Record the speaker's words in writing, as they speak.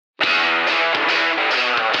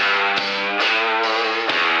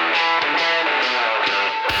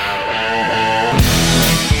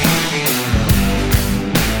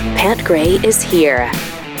Gray is here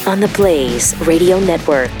on the Blaze Radio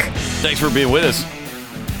Network. Thanks for being with us.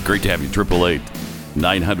 Great to have you.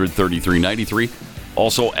 888-933-93.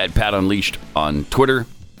 Also at Pat Unleashed on Twitter.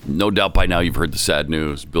 No doubt by now you've heard the sad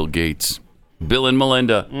news. Bill Gates, Bill and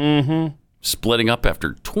Melinda splitting up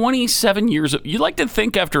after 27 years. You'd like to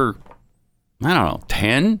think after, I don't know,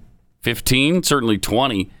 10, 15, certainly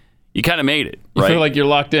 20, you kind of made it, right? You feel like you're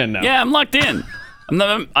locked in now. Yeah, I'm locked in.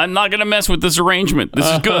 I'm not going to mess with this arrangement. This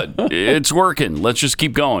is good. It's working. Let's just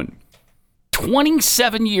keep going.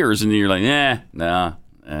 27 years, and then you're like, no.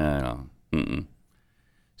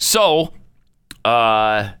 So,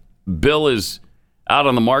 Bill is out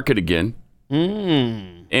on the market again,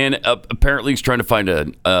 and apparently he's trying to find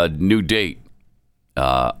a new date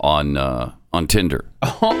on Tinder.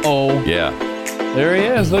 Uh-oh. Yeah. There he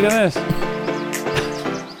is. Look at this.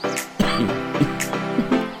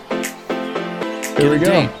 Here we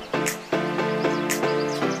go.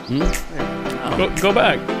 Go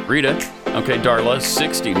back. Read it. Okay, Darla,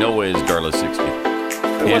 60. No way is Darla 60.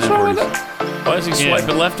 What's wrong with that? Why is he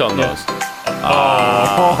swiping left on those?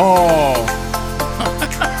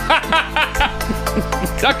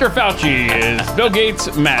 Dr. Fauci is Bill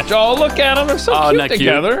Gates' match. Oh, look at them. They're so cute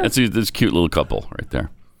together. That's this cute little couple right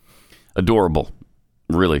there. Adorable.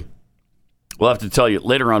 Really. We'll have to tell you.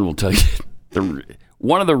 Later on, we'll tell you.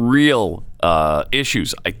 One of the real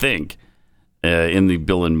issues, I think, in the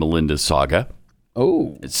Bill and Melinda saga.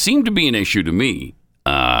 Oh. It seemed to be an issue to me,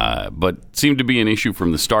 but seemed to be an issue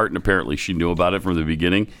from the start, and apparently she knew about it from the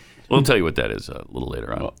beginning. We'll tell you what that is a little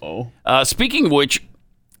later on. Uh-oh. Speaking of which,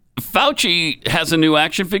 Fauci has a new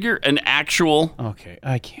action figure, an actual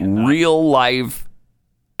I can't. real live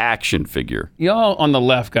action figure. Y'all on the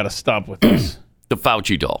left got to stop with this. The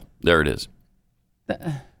Fauci doll. There it is.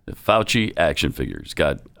 The Fauci action figure. He's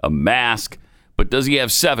got a mask, but does he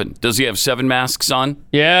have 7? Does he have 7 masks on?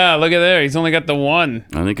 Yeah, look at there. He's only got the one.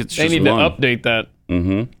 I think it's They just need one. to update that.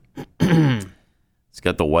 Mm-hmm. It's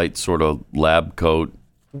got the white sort of lab coat.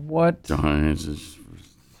 What?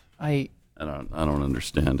 I don't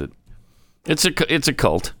understand it. It's a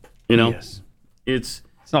cult, you know. Yes. It's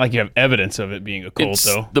not like you have evidence of it being a cult,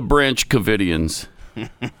 though. The Branch Covidians.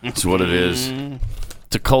 That's what it is.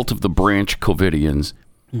 It's a cult of the Branch Covidians.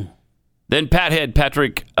 Then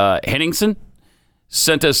Patrick Henningsen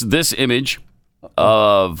sent us this image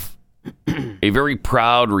of a very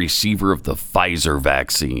proud receiver of the Pfizer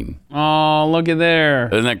vaccine. Oh, look at there.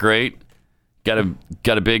 Isn't that great? Got a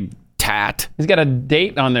big tat. He's got a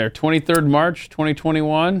date on there, 23rd March,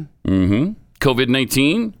 2021. Mm-hmm.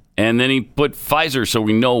 COVID-19. And then he put Pfizer so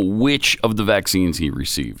we know which of the vaccines he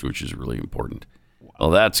received, which is really important. Wow. Well,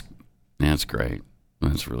 that's great.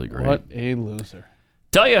 That's really great. What a loser.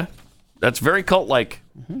 Tell you, that's very cult-like.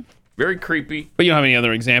 Mm-hmm. Very creepy. But you don't have any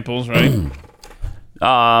other examples, right?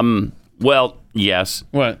 Well, yes.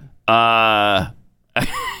 What? To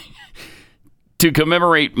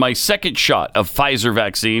commemorate my second shot of Pfizer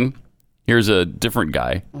vaccine, here's a different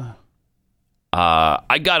guy.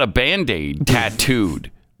 I got a Band-Aid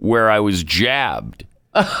tattooed where I was jabbed.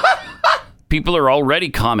 People are already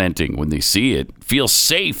commenting when they see it. Feel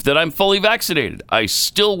safe that I'm fully vaccinated. I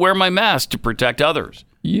still wear my mask to protect others.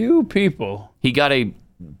 You people. He got a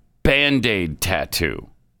Band-Aid tattoo.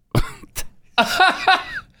 I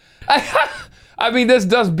mean, this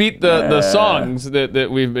does beat the songs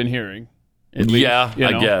that we've been hearing. Yeah,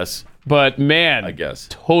 I guess. But man, I guess.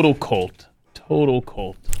 Total cult.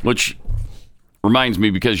 Which reminds me,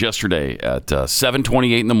 because yesterday at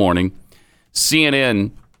 7:28 in the morning,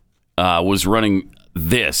 CNN was running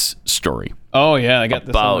this story. Oh yeah, I got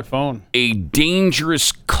this on my phone. A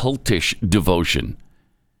dangerous cultish devotion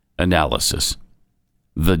analysis.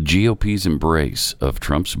 The GOP's embrace of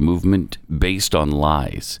Trump's movement based on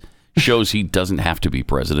lies shows he doesn't have to be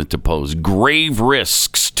president to pose grave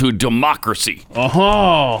risks to democracy.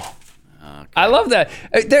 Oh, okay. I love that.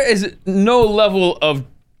 There is no level of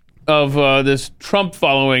this Trump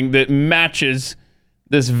following that matches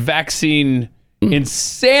this vaccine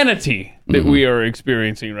insanity that we are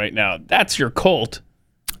experiencing right now. That's your cult.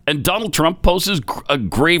 And Donald Trump poses a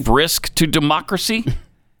grave risk to democracy?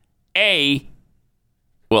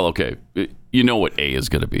 Well, okay, you know what A is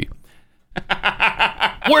going to be.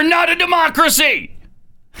 We're not a democracy!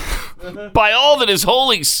 By all that is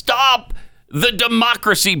holy, stop the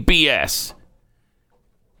democracy BS.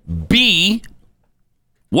 B,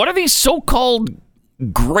 what are these so-called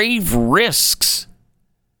grave risks?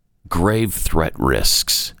 Grave threat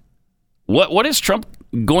risks. What is Trump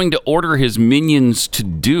going to order his minions to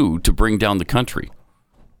do to bring down the country?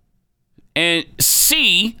 And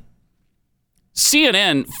C,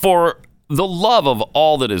 CNN, for the love of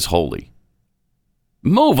all that is holy,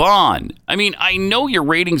 Move on. I mean, I know your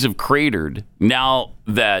ratings have cratered now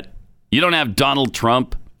that you don't have Donald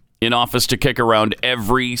Trump in office to kick around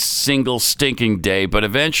every single stinking day, but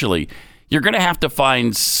eventually you're going to have to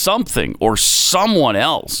find something or someone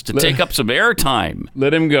else to take up some airtime.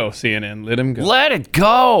 Let him go, CNN. Let him go. Let it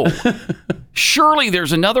go. Surely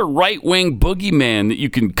there's another right-wing boogeyman that you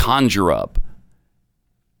can conjure up.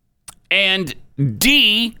 And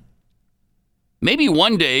D, maybe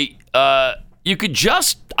one day you could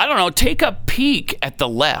just, I don't know, take a peek at the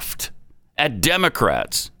left, at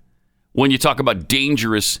Democrats, when you talk about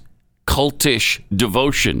dangerous, cultish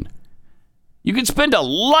devotion. You could spend a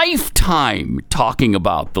lifetime talking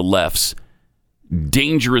about the left's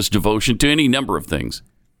dangerous devotion to any number of things.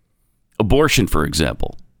 Abortion, for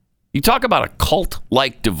example. You talk about a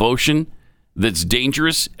cult-like devotion that's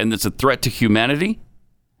dangerous and that's a threat to humanity.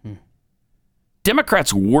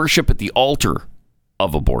 Democrats worship at the altar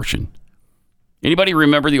of abortion. Anybody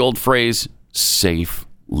remember the old phrase, safe,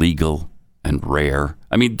 legal, and rare?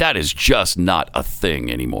 I mean, that is just not a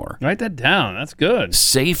thing anymore. Write that down. That's good.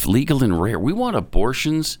 Safe, legal, and rare. We want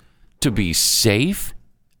abortions to be safe,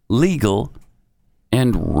 legal,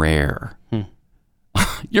 and rare.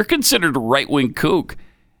 You're considered a right-wing kook,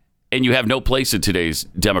 and you have no place in today's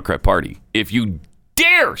Democrat Party if you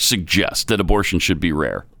dare suggest that abortion should be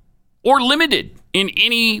rare or limited in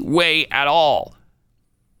any way at all.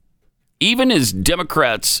 Even as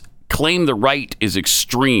Democrats claim the right is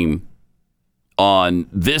extreme on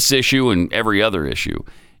this issue and every other issue,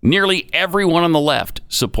 nearly everyone on the left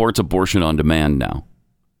supports abortion on demand now,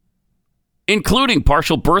 including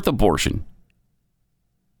partial birth abortion.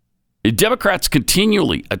 Democrats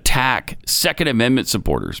continually attack Second Amendment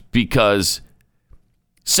supporters because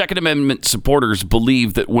Second Amendment supporters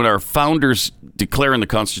believe that when our founders declare in the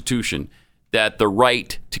Constitution that the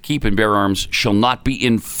right to keep and bear arms shall not be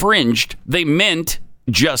infringed, they meant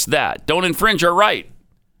just that. Don't infringe our right.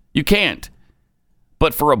 You can't.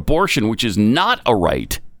 But for abortion, which is not a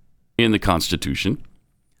right in the Constitution,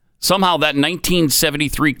 somehow that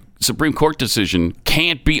 1973 Supreme Court decision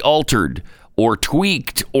can't be altered or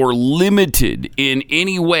tweaked or limited in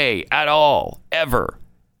any way at all, ever.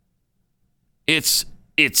 It's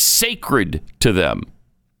sacred to them.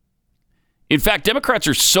 In fact, Democrats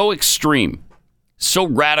are so extreme, so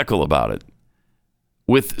radical about it,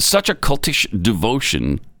 with such a cultish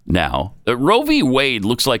devotion now, that Roe v. Wade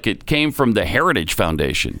looks like it came from the Heritage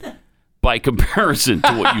Foundation by comparison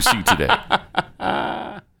to what you see today.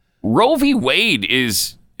 Roe v. Wade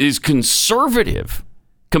is conservative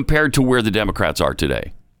compared to where the Democrats are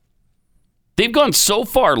today. They've gone so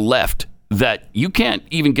far left that you can't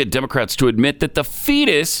even get Democrats to admit that the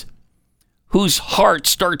fetus whose heart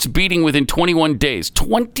starts beating within 21 days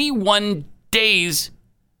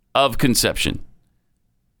of conception.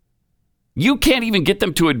 You can't even get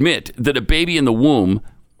them to admit that a baby in the womb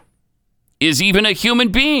is even a human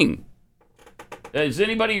being. Does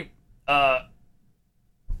anybody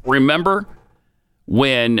remember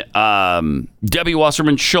when Debbie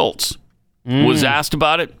Wasserman Schultz was asked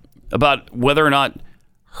about whether or not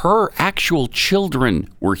her actual children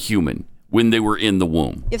were human when they were in the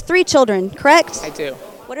womb? You have 3 children, correct? I do.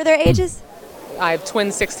 What are their ages? I have twin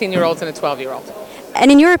 16-year-olds and a 12-year-old. And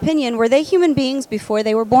in your opinion, were they human beings before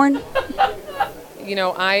they were born? You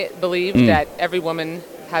know, I believe that every woman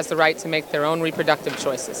has the right to make their own reproductive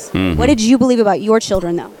choices. What did you believe about your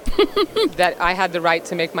children, though? That I had the right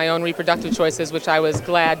to make my own reproductive choices, which I was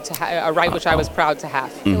glad to have, a right which I was proud to have.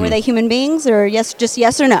 So were they human beings, or just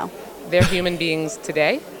yes or no? They're human beings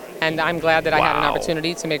today, and I'm glad that I had an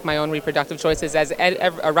opportunity to make my own reproductive choices as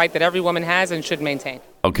a right that every woman has and should maintain.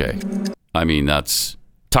 Okay. I mean,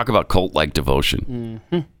 talk about cult-like devotion.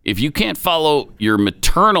 If you can't follow your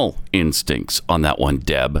maternal instincts on that one,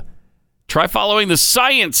 Deb, try following the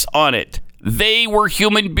science on it. They were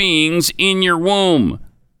human beings in your womb,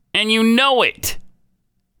 and you know it.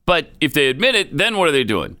 But if they admit it, then what are they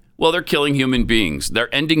doing? Well, they're killing human beings.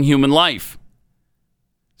 They're ending human life.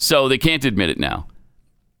 So they can't admit it now.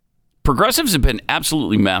 Progressives have been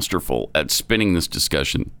absolutely masterful at spinning this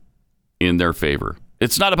discussion in their favor.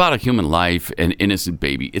 It's not about a human life, an innocent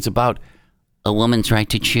baby. It's about a woman's right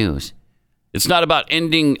to choose. It's not about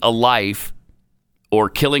ending a life or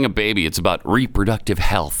killing a baby. It's about reproductive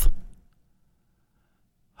health.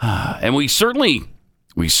 And we certainly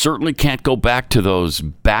can't go back to those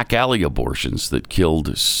back alley abortions that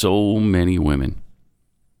killed so many women.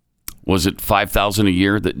 Was it 5,000 a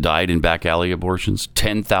year that died in back alley abortions?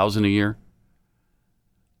 10,000 a year?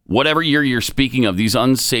 Whatever year you're speaking of, these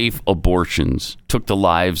unsafe abortions took the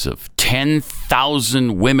lives of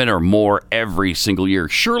 10,000 women or more every single year.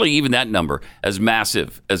 Surely even that number, as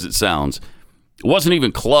massive as it sounds, It wasn't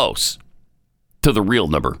even close to the real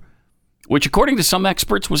number, which according to some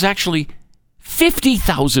experts was actually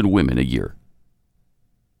 50,000 women a year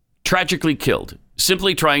tragically killed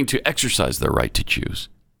simply trying to exercise their right to choose.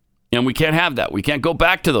 And we can't have that. We can't go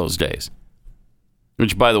back to those days.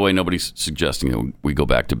 Which, by the way, nobody's suggesting that we go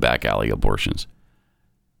back to back alley abortions.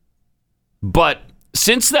 But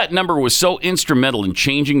since that number was so instrumental in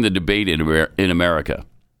changing the debate in America,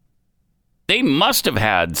 they must have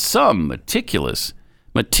had some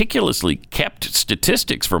meticulously kept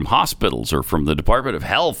statistics from hospitals or from the Department of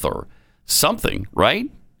Health or something, right?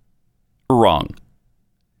 Wrong.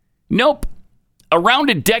 Nope. Around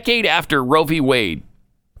a decade after Roe v. Wade,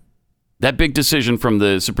 that big decision from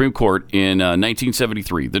the Supreme Court in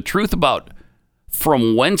 1973, the truth about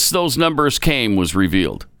from whence those numbers came was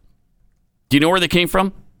revealed. Do you know where they came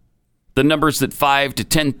from? The numbers that 5,000 to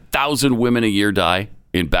 10,000 women a year die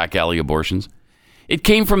in back alley abortions. It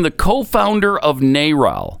came from the co-founder of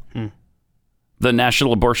NARAL, the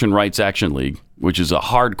National Abortion Rights Action League, which is a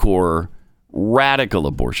hardcore, radical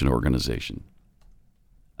abortion organization.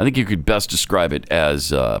 I think you could best describe it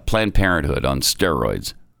as Planned Parenthood on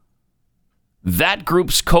steroids. That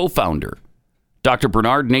group's co-founder, Dr.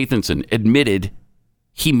 Bernard Nathanson, admitted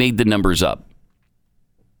he made the numbers up.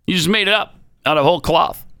 He just made it up out of whole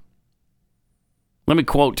cloth. Let me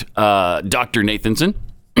quote Dr. Nathanson.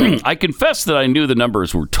 I confess that I knew the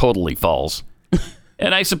numbers were totally false.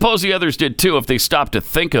 And I suppose the others did too if they stopped to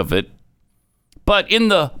think of it. But in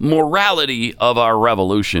the morality of our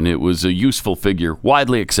revolution, it was a useful figure,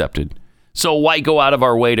 widely accepted. So why go out of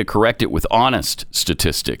our way to correct it with honest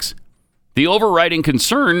statistics? The overriding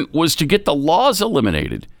concern was to get the laws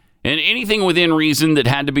eliminated, and anything within reason that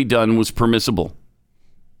had to be done was permissible.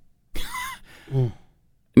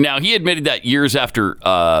 Now, he admitted that years after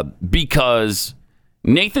because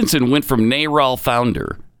Nathanson went from NARAL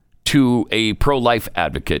founder to a pro-life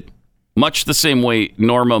advocate, much the same way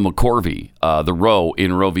Norma McCorvey, the Roe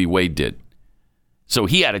in Roe v. Wade did. So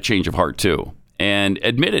he had a change of heart, too, and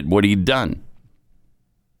admitted what he'd done.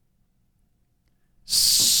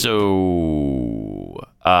 So,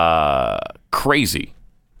 crazy.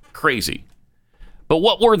 But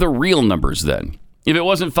what were the real numbers then? If it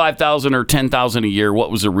wasn't 5,000 or 10,000 a year,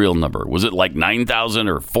 what was the real number? Was it like 9,000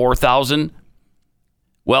 or 4,000?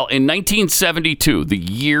 Well, in 1972, the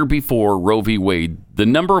year before Roe v. Wade, the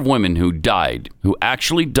number of women who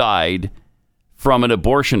actually died from an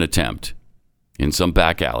abortion attempt in some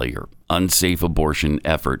back alley or unsafe abortion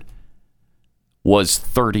effort was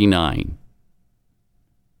 39.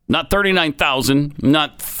 Not 39,000,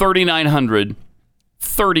 not 3,900,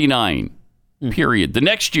 39. Period. The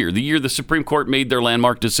next year, the year the Supreme Court made their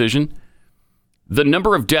landmark decision, the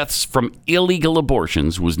number of deaths from illegal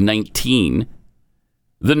abortions was 19.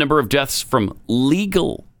 The number of deaths from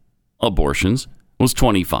legal abortions was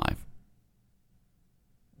 25.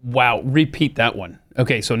 Wow. Repeat that one.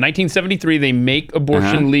 Okay, so 1973, they make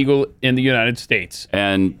abortion legal in the United States.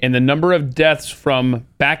 And the number of deaths from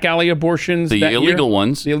back alley abortions, the illegal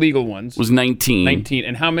ones, was 19. 19.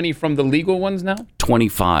 And how many from the legal ones now?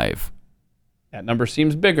 25. That number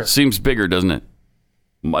seems bigger. Seems bigger, doesn't it?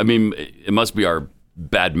 I mean, it must be our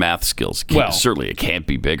bad math skills. Certainly, it can't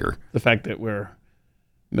be bigger. The fact that we're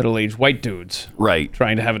middle-aged white dudes, right,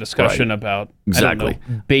 trying to have a discussion about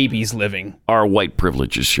babies living. Our white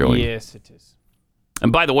privilege is showing. Yes, it is.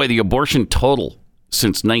 And by the way, the abortion total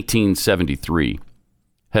since 1973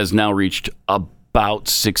 has now reached about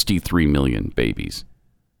 63 million babies.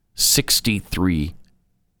 63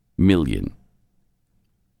 million.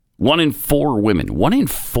 1 in 4 women, 1 in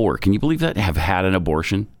 4, can you believe that, have had an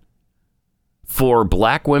abortion? For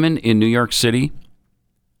black women in New York City,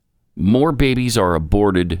 more babies are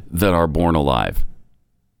aborted than are born alive.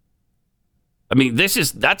 I mean,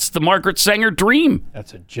 that's the Margaret Sanger dream.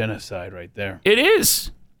 That's a genocide right there. It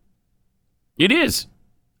is. It is.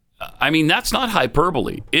 I mean, that's not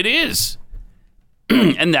hyperbole. It is.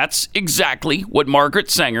 And that's exactly what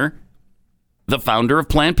Margaret Sanger, the founder of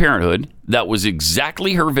Planned Parenthood, that was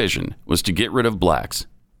exactly her vision, was to get rid of blacks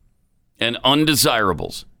and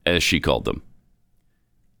undesirables, as she called them.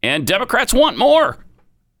 And Democrats want more.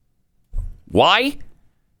 Why?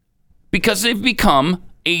 Because they've become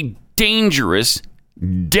a dangerous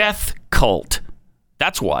death cult.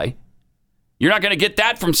 That's why. You're not going to get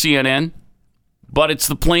that from CNN, but it's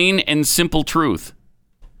the plain and simple truth.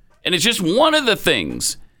 And it's just one of the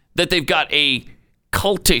things that they've got a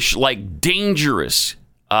cultish, like dangerous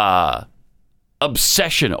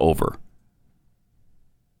obsession over.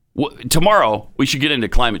 Tomorrow, we should get into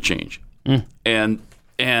climate change and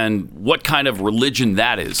what kind of religion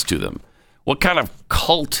that is to them. What kind of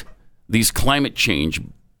cult these climate change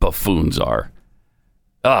buffoons are.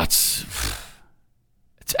 Oh, it's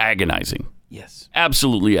agonizing. Yes.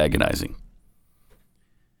 Absolutely agonizing.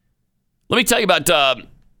 Let me tell you about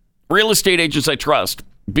Real Estate Agents I Trust,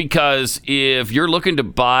 because if you're looking to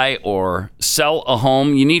buy or sell a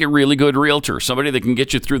home, you need a really good realtor, somebody that can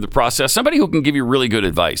get you through the process, somebody who can give you really good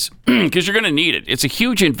advice, because you're going to need it. It's a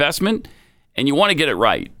huge investment, and you want to get it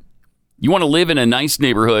right. You want to live in a nice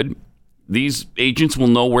neighborhood. These agents will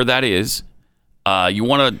know where that is. You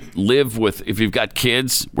want to live with, if you've got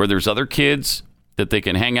kids, where there's other kids that they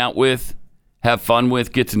can hang out with, have fun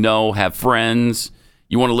with, get to know, have friends.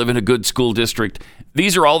 You want to live in a good school district.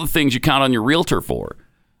 These are all the things you count on your realtor for.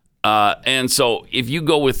 And so if you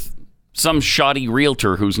go with some shoddy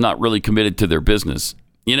realtor who's not really committed to their business,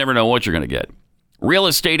 you never know what you're going to get. Real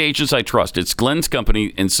Estate Agents I Trust. It's Glenn's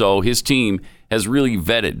company, and so his team has really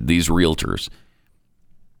vetted these realtors.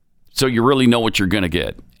 So you really know what you're going to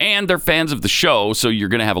get. And they're fans of the show, so you're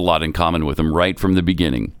going to have a lot in common with them right from the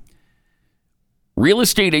beginning. Real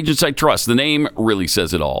Estate Agents I Trust. The name really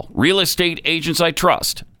says it all.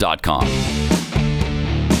 realestateagentsitrust.com.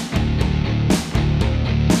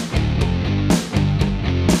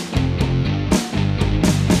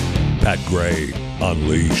 Pat Gray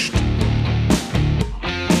Unleashed.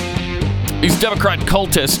 These Democrat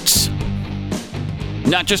cultists,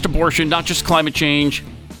 not just abortion, not just climate change,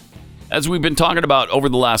 as we've been talking about over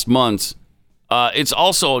the last months, it's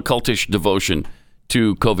also a cultish devotion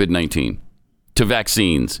to COVID-19, to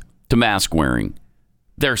vaccines, to mask wearing.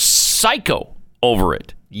 They're psycho over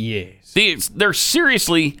it. Yes. They're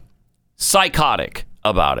seriously psychotic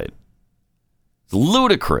about it. It's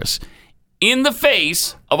ludicrous. In the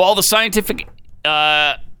face of all the scientific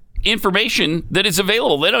information that is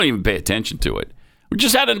available, they don't even pay attention to it. We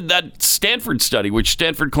just had that Stanford study, which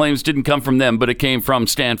Stanford claims didn't come from them, but it came from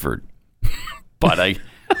Stanford. But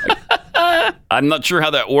I'm not sure how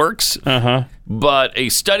that works. But a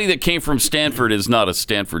study that came from Stanford is not a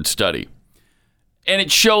Stanford study. And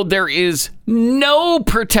it showed there is no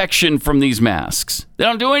protection from these masks. They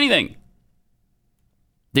don't do anything.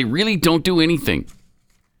 They really don't do anything.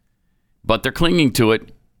 But they're clinging to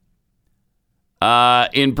it.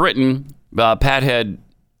 In Britain, Pat had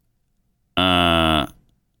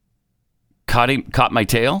caught my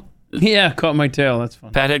tail. Yeah, caught my tail. That's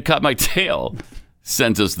fun. Pat had caught my tail.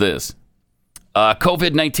 Sends us this.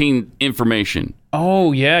 COVID-19 information.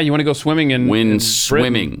 Oh, yeah. You want to go swimming in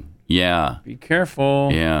swimming. Britain. Yeah. Be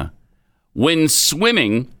careful. Yeah. When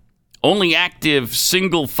swimming, only active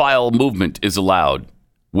single file movement is allowed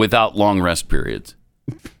without long rest periods.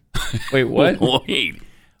 Wait, what? Wait.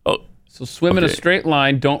 Oh, so swim in a straight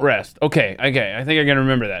line, don't rest. Okay. I think I can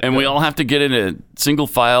remember that. And we all have to get in a single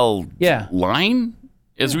file line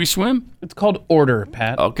as we swim? It's called order,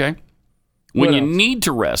 Pat. Okay. When you need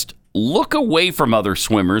to rest, look away from other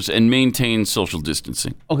swimmers and maintain social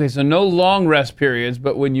distancing. Okay, so no long rest periods,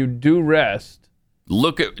 but when you do rest...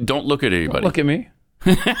 Don't look at anybody. Don't look at me.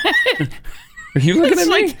 Are you looking at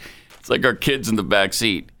me? It's like our kids in the back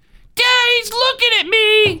seat. Dad, he's looking at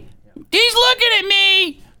me. He's looking at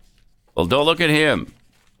me. Well, don't look at him.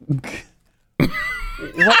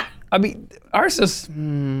 What? I mean, ours is...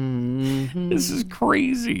 This is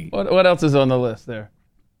crazy. What else is on the list there?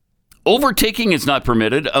 Overtaking is not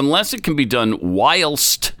permitted unless it can be done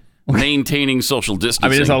whilst maintaining social distancing. I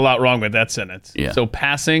mean, there's a lot wrong with that sentence. Yeah. So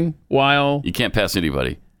passing while... You can't pass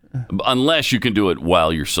anybody unless you can do it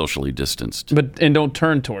while you're socially distanced. And don't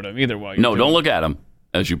turn toward them either while you're doing don't look at them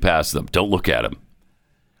as you pass them. Don't look at them.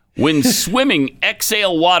 When swimming,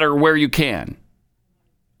 exhale water where you can.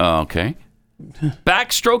 Okay.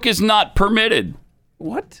 Backstroke is not permitted.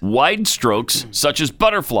 What? Wide strokes, such as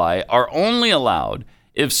butterfly, are only allowed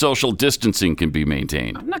if social distancing can be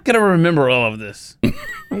maintained. I'm not going to remember all of this.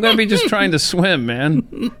 I'm going to be just trying to swim,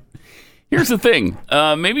 man. Here's the thing.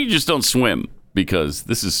 Maybe you just don't swim because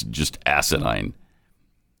this is just asinine.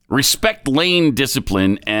 Respect lane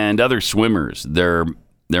discipline and other swimmers. There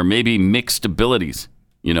may be mixed abilities,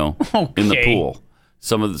 in the pool.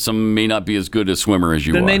 Some may not be as good a swimmer as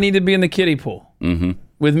you are. Then they need to be in the kiddie pool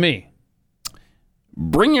with me.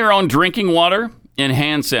 Bring your own drinking water and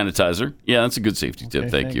hand sanitizer. Yeah, that's a good safety tip.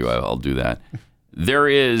 Thank you. I'll do that. There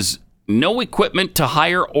is no equipment to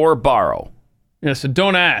hire or borrow. Yeah, so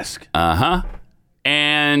don't ask.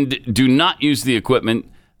 And do not use the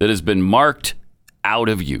equipment that has been marked out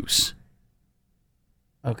of use.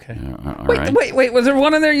 Okay. Wait. Wait. Was there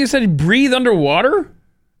one in there you said breathe underwater?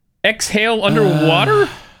 Exhale underwater?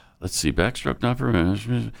 Let's see. Backstroke not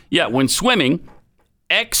permitted. Yeah, when swimming,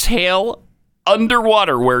 exhale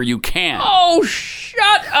underwater where you can. Oh,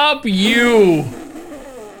 shut up, you.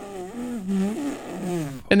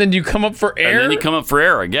 And then you come up for air? And then you come up for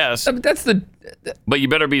air, I guess. That's the But you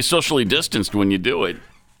better be socially distanced when you do it.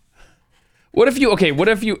 What if you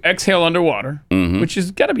exhale underwater, Mm-hmm. which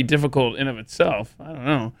has got to be difficult in of itself. I don't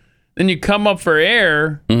know. Then you come up for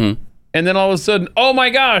air, and then all of a sudden, oh my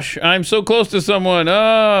gosh, I'm so close to someone.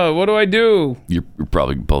 Oh, what do I do? You're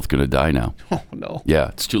probably both going to die now. Oh no. Yeah,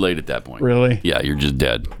 it's too late at that point. Really? Yeah, you're just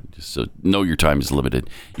dead. Just so know your time is limited.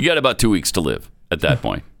 You got about 2 weeks to live at that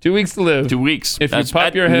point. 2 weeks to live. 2 weeks. If That's you pop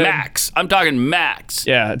at your head, max. I'm talking max.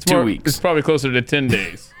 yeah, it's 2 weeks. It's probably closer to 10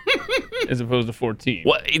 days as opposed to 14.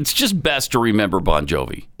 Well, it's just best to remember Bon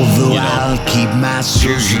Jovi. Although I'll keep my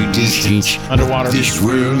social distance, Underwater. this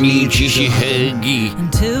world needs you.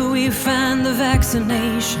 Until we find the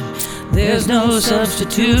vaccination, there's no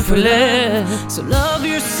substitute for love. So love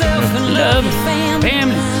yourself and love your family.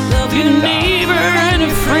 Love your neighbor and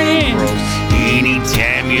your friend.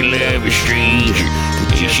 Anytime you love a stranger,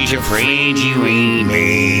 she's afraid you ain't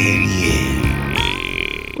made.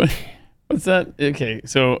 What's that? Okay,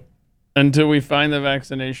 so until we find the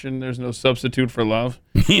vaccination, there's no substitute for love.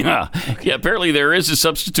 Yeah. Yeah, apparently there is a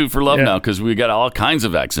substitute for love Yeah. now because we got all kinds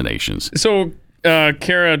of vaccinations. So,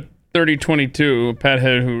 Kara 3022,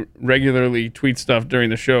 Pathead, who regularly tweets stuff during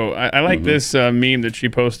the show, I like this meme that she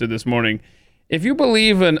posted this morning. If you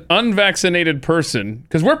believe an unvaccinated person,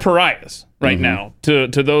 because we're pariahs right now to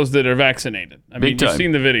those that are vaccinated. I mean, time. you've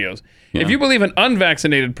seen the videos. Yeah. If you believe an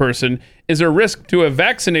unvaccinated person is a risk to a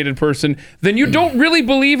vaccinated person, then you don't really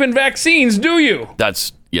believe in vaccines, do you?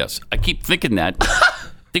 Yes. I keep thinking that. I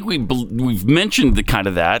think we've mentioned the kind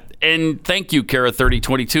of that. And thank you, Kara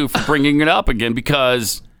 3022, for bringing it up again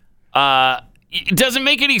because it doesn't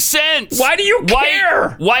make any sense. Why do you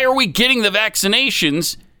care? Why are we getting the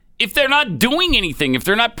vaccinations if they're not doing anything, if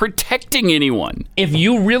they're not protecting anyone? If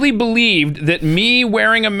you really believed that me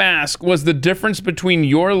wearing a mask was the difference between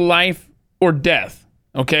your life or death,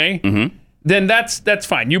 okay? Then that's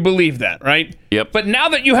fine. You believe that, right? Yep. But now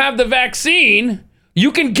that you have the vaccine,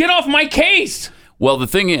 you can get off my case. Well, the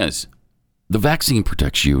thing is, the vaccine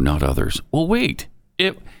protects you, not others. Well, wait.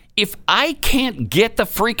 If I can't get the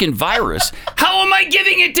freaking virus, how am I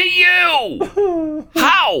giving it to you?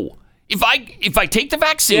 How? If I take the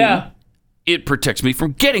vaccine, it protects me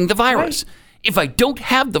from getting the virus. Right. If I don't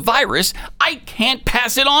have the virus, I can't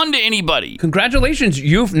pass it on to anybody. Congratulations,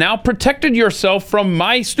 you've now protected yourself from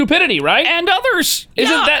my stupidity, right? And others.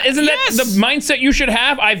 Isn't Yeah, that yes. the mindset you should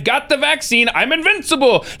have? I've got the vaccine. I'm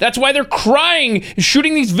invincible. That's why they're crying,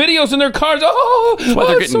 shooting these videos in their cars. That's why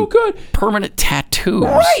they're it's so good. Permanent tattoos.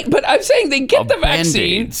 Right, but I'm saying they get Of the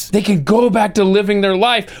vaccine. Band-Aids. They can go back to living their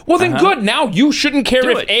life. Well, then good. Now you shouldn't care Do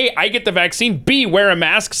if it. A, I get the vaccine, B, wear a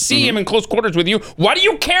mask, C, I'm in close quarters with you. Why do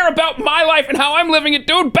you care about my life and how I'm living it,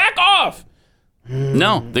 dude? Back off.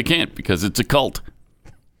 No, they can't because it's a cult.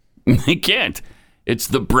 They can't. It's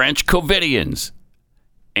the Branch Covidians.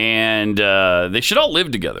 And they should all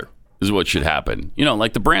live together is what should happen. You know,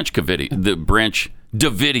 like the Branch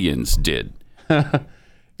Davidians did.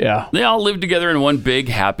 Yeah. They all live together in one big,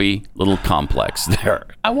 happy little complex there.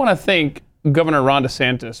 I want to thank Governor Ron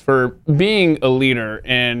DeSantis for being a leader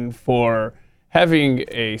and for having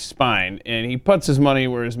a spine. And he puts his money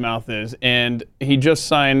where his mouth is. And he just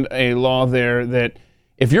signed a law there that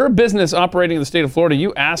if you're a business operating in the state of Florida,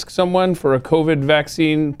 you ask someone for a COVID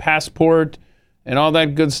vaccine passport and all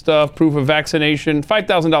that good stuff, proof of vaccination,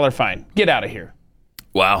 $5,000 fine. Get out of here.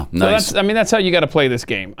 Wow, So nice. that's how you got to play this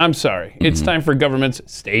game. I'm sorry. It's time for governments,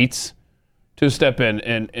 states, to step in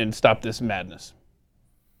and stop this madness.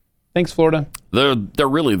 Thanks, Florida. They're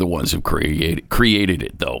really the ones who created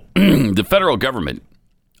it, though. The federal government,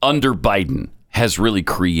 under Biden, has really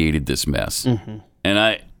created this mess. And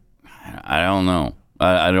I don't know.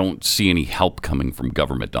 I don't see any help coming from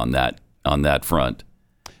government on that front.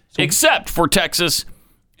 Except for Texas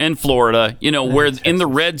and Florida, where in the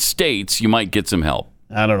red states you might get some help.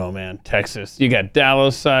 I don't know, man. Texas. You got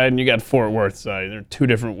Dallas side and you got Fort Worth side. They're two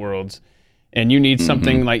different worlds. And you need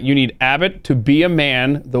something like, you need Abbott to be a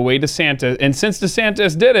man the way DeSantis. And since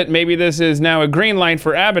DeSantis did it, maybe this is now a green light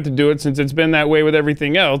for Abbott to do it since it's been that way with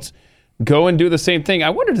everything else. Go and do the same thing. I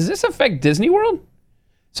wonder, does this affect Disney World?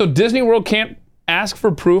 So Disney World can't ask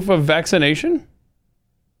for proof of vaccination?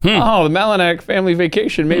 Oh, the Malinak family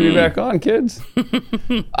vacation may be back on, kids.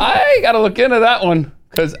 I got to look into that one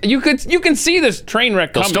because you can see this train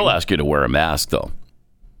wreck They'll coming. still ask you to wear a mask, though,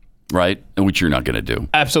 right? Which you're not going to do.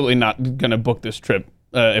 Absolutely not going to book this trip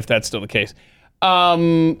if that's still the case.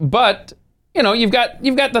 But you've got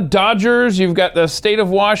the Dodgers, you've got the state of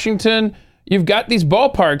Washington, you've got these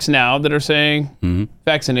ballparks now that are saying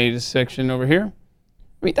vaccinated section over here.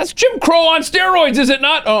 I mean, that's Jim Crow on steroids, is it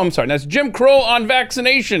not? Oh, I'm sorry. That's Jim Crow on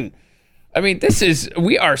vaccination. I mean,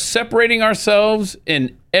 we are separating ourselves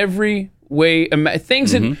in every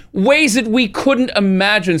things in ways that we couldn't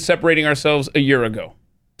imagine separating ourselves a year ago.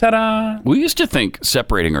 Ta-da! We used to think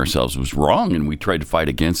separating ourselves was wrong, and we tried to fight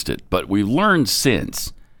against it. But we've learned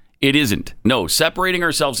since it isn't. No, separating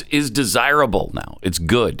ourselves is desirable now. It's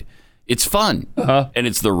good. It's fun. And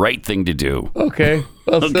it's the right thing to do. Okay.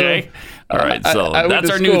 Well, Okay. All right. So I went that's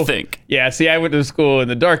to our school. new think. Yeah. See, I went to school in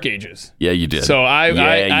the Dark Ages. Yeah, you did. So I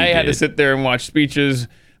had to sit there and watch speeches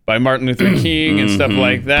by Martin Luther King and stuff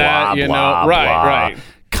like that. Blah, blah, right, blah. right.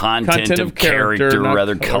 Content of character, not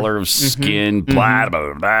rather color of skin, blah,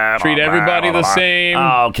 blah, blah. Treat blah, everybody blah, the blah. same.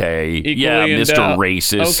 Okay. Yeah, equally Mr. endowed.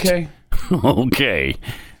 Racist. Okay. Okay.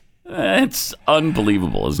 It's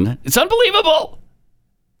unbelievable, isn't it? It's unbelievable.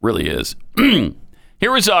 Really is.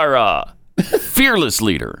 Here was our fearless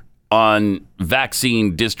leader on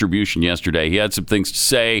vaccine distribution yesterday. He had some things to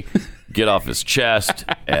say, get off his chest,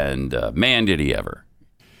 and man, did he ever.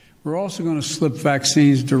 We're also going to slip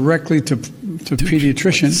vaccines directly to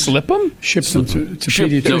pediatricians. Slip them? Ship them to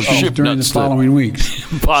pediatricians ship, during not the slip. following weeks.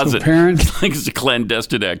 Pause So it. parents- Like it's a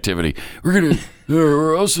clandestine activity.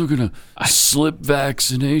 We're also gonna slip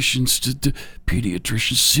vaccinations to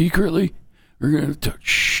pediatricians secretly. We're gonna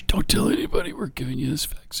shh, don't tell anybody we're giving you this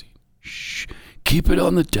vaccine. Shh, keep it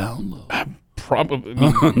on the down low. Probably.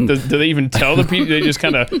 Do they even tell the pediatricians? They just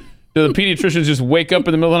kind of, do the pediatricians just wake up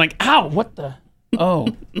in the middle of the night, ow, what the? Oh,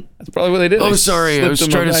 that's probably what they did. Oh, They sorry, I slipped was them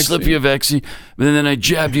a trying to vaccine. slip you a vaccine, but then I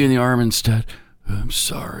jabbed you in the arm instead. I'm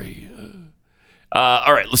sorry.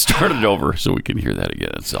 All right, let's start it over so we can hear that again.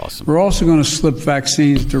 That's awesome. We're also going to slip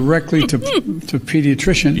vaccines directly to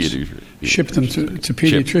pediatricians. Ship them to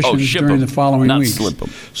pediatricians ship during them, the following not weeks. slip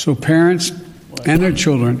them. So parents and their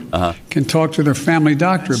children can talk to their family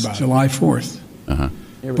doctor about it. July 4th.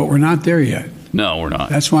 But we're not there yet. No, we're not.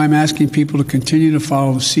 That's why I'm asking people to continue to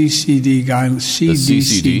follow the CDC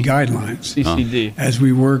CDC? guidelines CCD. as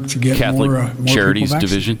we work to get Catholic more Charities people vaccinated.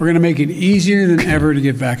 Division? We're going to make it easier than ever to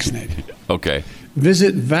get vaccinated. Okay.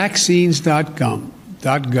 Visit vaccines.gov,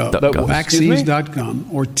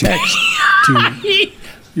 vaccines.gov, or text to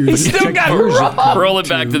your still got it your zip wrong. code Roll it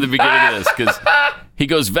back to the beginning of this because he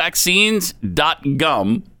goes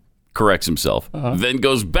vaccines.gum, corrects himself, then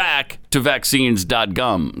goes back to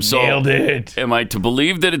vaccines.gum. So Nailed it. am I to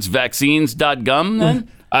believe that it's vaccines.gum then?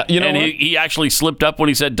 You know and what? he actually slipped up when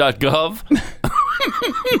he said .gov.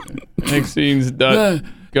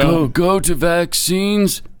 Vaccines.gov. Go to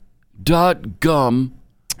vaccines.gum.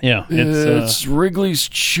 Yeah, It's Wrigley's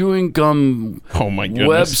chewing gum oh my goodness.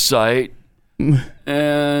 website,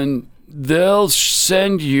 and they'll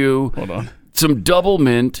send you Hold on. some double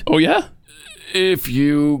mint Oh yeah. if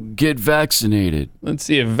you get vaccinated. Let's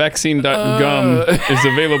see if vaccine.gum is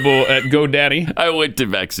available at GoDaddy. I went to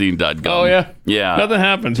vaccine.gum. Oh yeah. Yeah. Nothing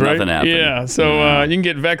happens, right? Nothing happened. Yeah. So you can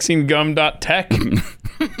get vaccinegum.tech.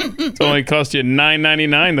 It's only cost you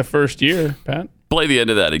 $9.99 the first year, Pat. Play the end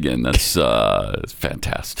of that again. That's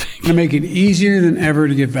fantastic. to make it easier than ever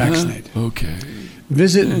to get vaccinated. Okay.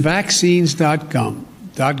 Visit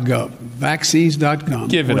vaccines.gov, vaccines.gum,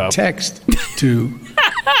 Give it or up. text to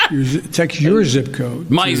your zip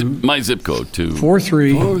code. My to zip code to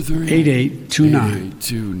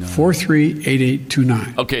 438829.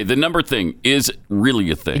 438829. Okay, the number thing is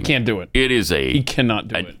really a thing. He can't do it. It is He cannot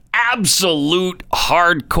do it. absolute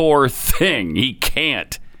hardcore thing. He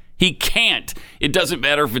can't. He can't. It doesn't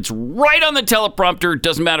matter if it's right on the teleprompter. It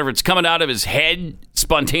doesn't matter if it's coming out of his head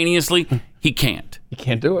spontaneously. He can't. He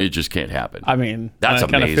can't do It it. just can't happen. I mean, That's I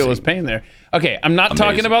kind of feel amazing. his pain there. Okay, I'm not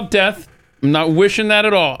talking Amazing. about death. I'm not wishing that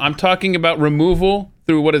at all. I'm talking about removal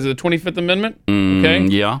through, what is it, the 25th Amendment? Okay?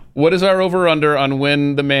 yeah. What is our over-under on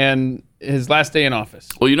when the man, his last day in office?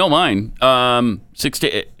 Well, you know mine. 6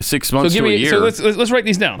 months to a year. So let's write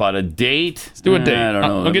these down. But a date? Let's do a date. I don't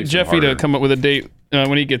know. I'll That get makes it Jeffy to harder. come up with a date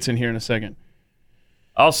when he gets in here in a second.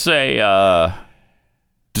 I'll say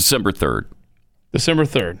December 3rd, December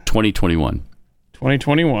 3rd, 2021.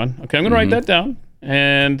 2021. Okay, I'm going to write that down.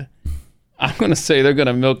 And I'm going to say they're going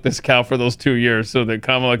to milk this cow for those 2 years so that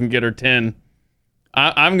Kamala can get her 10.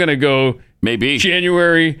 I'm going to go Maybe.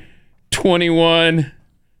 January 21,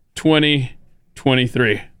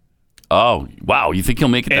 2023. Oh, wow. You think he'll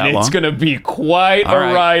make it that And long? it's going to be quite All a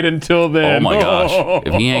right. ride until Oh then. my gosh!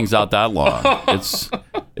 If he hangs out that long,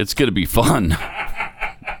 it's gonna be fun.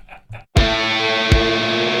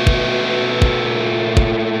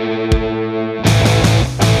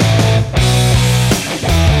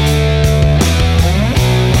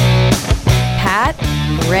 Pat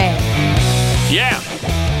Gray. Yeah.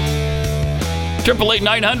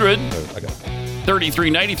 888-900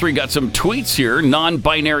 3393 got some tweets here.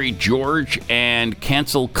 Non-binary George and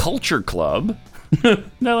Cancel Culture Club. I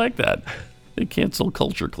like that. The Cancel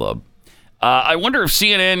Culture Club. I wonder if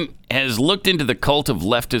CNN has looked into the cult of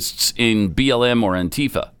leftists in BLM or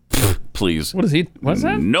Antifa. Please. What's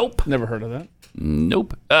that? Nope. Never heard of that.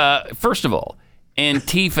 Nope. First of all,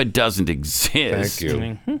 Antifa doesn't exist. Thank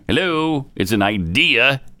you. Hello. It's an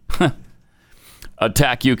idea.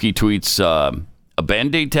 Attack Yuki tweets, a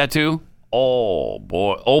Band-Aid tattoo? Oh,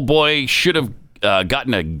 boy. Oh, boy. Should have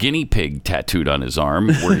gotten a guinea pig tattooed on his arm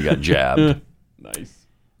where he got jabbed. Nice.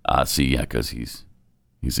 See, yeah, because he's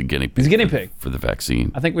a guinea pig. He's a guinea pig. For the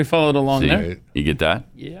vaccine. I think we followed along there. You get that?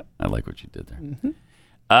 Yep. I like what you did there.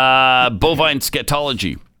 Bovine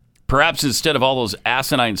scatology. Perhaps instead of all those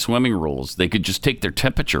asinine swimming rules, they could just take their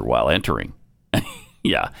temperature while entering.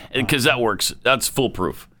 Yeah, because that works. That's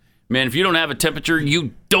foolproof. Man, if you don't have a temperature,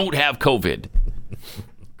 you don't have COVID.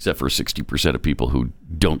 Except for 60% of people who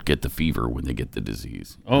don't get the fever when they get the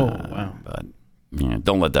disease. Oh, wow. But yeah,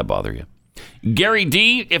 don't let that bother you. Gary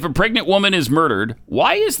D, if a pregnant woman is murdered,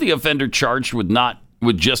 why is the offender charged with not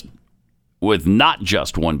just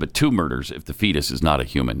one but two murders if the fetus is not a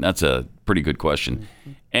human? That's a pretty good question.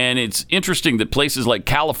 And it's interesting that places like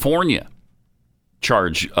California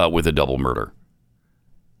charge with a double murder.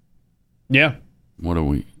 Yeah.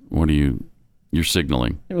 You're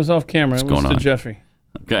signaling. It was off camera. What's It was going to on? Jeffy.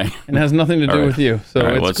 Okay. And it has nothing to do All right. with you. So All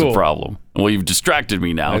right, it's what's cool. the problem? Well, you've distracted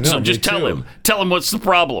me now. I know, So me just tell too. him. Tell him what's the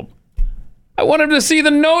problem. I want him to see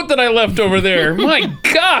the note that I left over there. My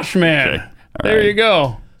gosh, man. Okay. All There right. you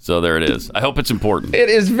go. So there it is. I hope it's important. It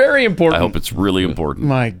is very important. I hope it's really important.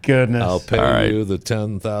 My goodness. I'll pay All right. you the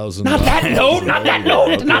 $10,000. Not that note. Not that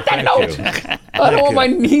note. Not that note. I don't want my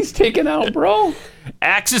knees taken out, bro.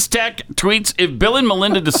 Axis Tech tweets, if Bill and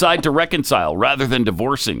Melinda decide to reconcile rather than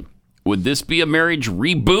divorcing, would this be a marriage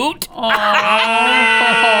reboot?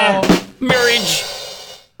 Marriage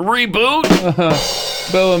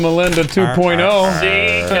reboot? Bill and Melinda 2.0.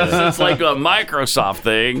 See, because it's like a Microsoft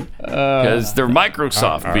thing. Because they're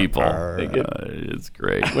Microsoft people. It's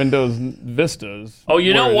great. Windows Vistas. Oh,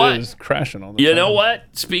 you know where what? It is crashing all the time. You know what?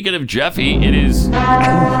 Speaking of Jeffy, it is. It's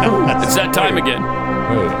that time again.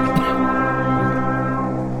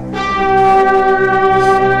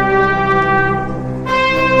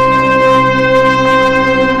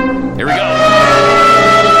 Here we go.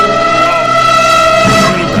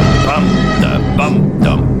 Bum, dum, bum,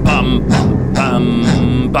 dum, bum,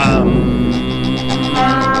 bum, bum.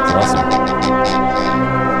 That's awesome.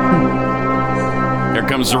 Here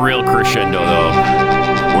comes the real crescendo, though,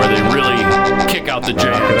 where they really kick out the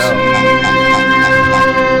jams.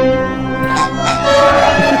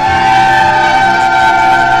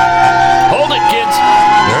 Hold it, kids.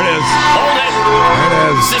 There it is. Hold it. There it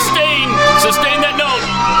is. Sustain that note.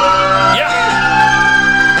 Yeah.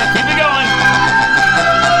 Keep it going.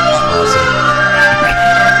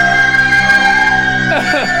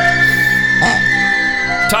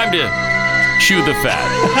 Time to chew the fat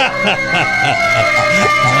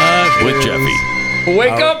with Jeffy.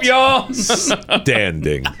 Wake up, y'all.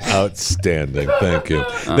 Outstanding. Outstanding. Thank you.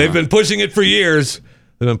 They've been pushing it for years.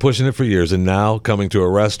 And now coming to a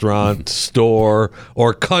restaurant, store,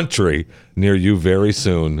 or country near you very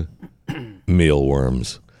soon,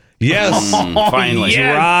 mealworms. Yes, Finally.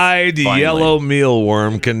 dried Finally. yellow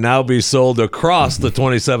mealworm can now be sold across the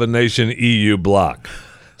 27-nation EU bloc.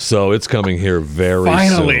 So it's coming here very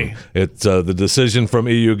Finally. soon. It's the decision from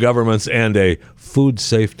EU governments and a food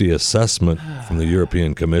safety assessment from the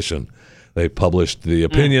European Commission. They published the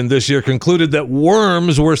opinion this year, concluded that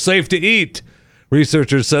worms were safe to eat.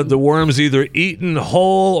 Researchers said the worms, either eaten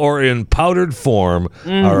whole or in powdered form,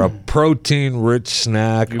 are a protein-rich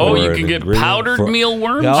snack. Oh, or you an can get ingredient powdered for-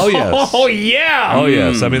 mealworms? Oh, yes. Oh, yeah. Oh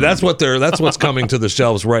yes, I mean that's what's coming to the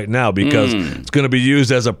shelves right now because it's going to be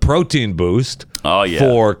used as a protein boost. Oh, yeah.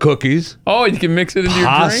 For cookies, Oh, you can mix it into your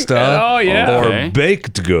drink? pasta, Oh, yeah. or Okay.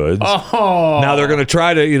 baked goods. Oh. Now they're going to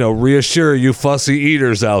try to reassure you fussy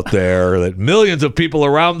eaters out there that millions of people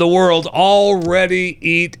around the world already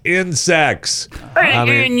eat insects. I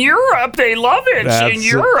mean, in Europe, they love it. In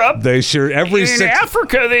Europe, they sure every in six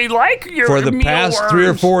Africa, they like your for the past 3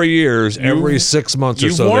 or 4 years, every 6 months or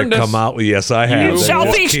you've so they warned come us. out. Yes, I have. In They just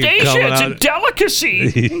Southeast keep Asia, coming it's a out.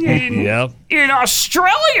 delicacy. Yep. In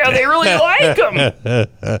Australia, they really like them.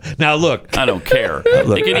 Now look, I don't care.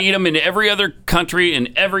 They can eat them in every other country,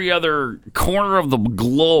 in every other corner of the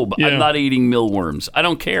globe. Yeah. I'm not eating mealworms. I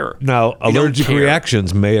don't care. now allergic care.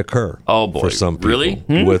 reactions may occur. Oh, boy. for some people Really?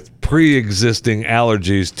 with pre-existing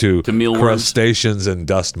allergies to mealworms? crustaceans and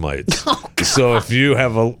dust mites. So if you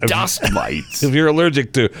have dust mites, if you're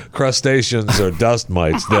allergic to crustaceans or dust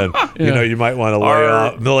mites, then you might want to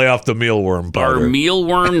lay off the mealworm powder. Are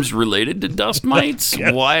mealworms related to dust mites?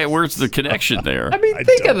 Yes. Why? Where's the connection there? I mean,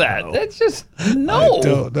 think of that. That's just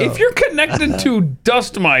no. If you're connected to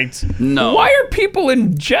dust mites, why are people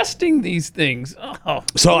ingesting these things? Oh,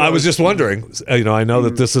 so I was just wondering. I know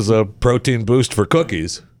that this is a protein boost for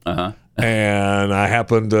cookies, and I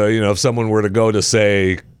happened to, if someone were to go to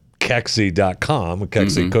say Kexi.com,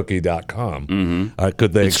 KexiCookie.com,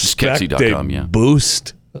 could they expect a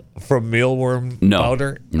boost from mealworm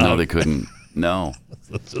powder? No, they couldn't. No.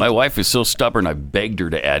 My wife is so stubborn, I begged her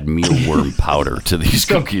to add mealworm powder to these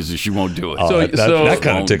cookies, and she won't do it. That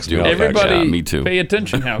kind of ticks me off. Everybody, me too. Pay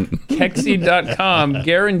attention now. Kexi.com,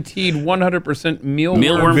 guaranteed 100%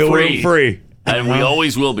 mealworm free. And we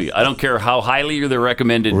always will be. I don't care how highly they're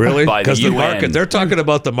recommended by the UN. Market, they're talking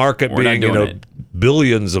about the market being,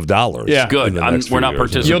 billions of dollars. Yeah. Good. We're not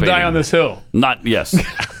participating. You'll die on this hill. Yes.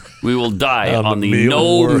 We will die on the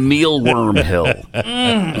no mealworm hill.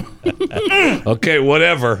 Okay,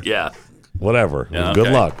 whatever. Yeah. Whatever. Yeah, Good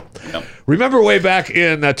okay. luck. Yep. Remember way back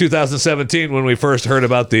in 2017 when we first heard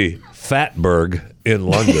about the Fatberg in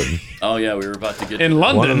London? Oh, yeah, we were about to get in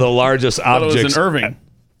London. One of the largest objects. It was in Irving.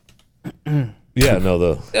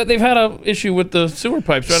 They've had an issue with the sewer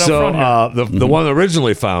pipes right out front here. The one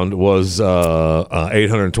originally found was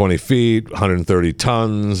 820 feet, 130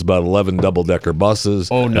 tons, about 11 double-decker buses.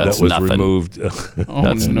 Oh, no. That was nothing. removed.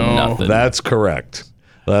 That's nothing. That's correct.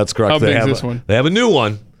 That's correct. How big is this one? They have a new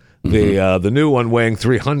one. The new one weighing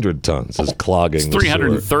 300 tons is clogging. It's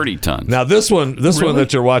 330 tons. Now this one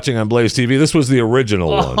that you're watching on Blaze TV, this was the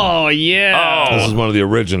original one. Oh yeah. This is one of the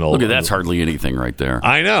original. Look at that's hardly anything right there.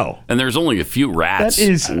 I know. And there's only a few rats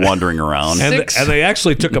wandering around. And they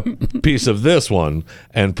actually took a piece of this one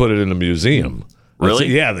and put it in a museum. Really?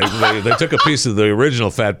 Yeah, they took a piece of the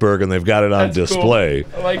original Fatberg and they've got it on display.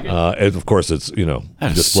 Cool. I like it. And of course, it's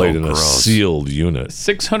displayed in a sealed unit.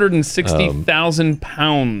 660,000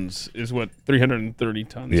 pounds is what 330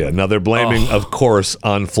 tons. Yeah. Now they're blaming, of course,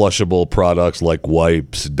 unflushable products like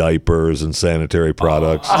wipes, diapers, and sanitary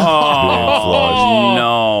products being flushed.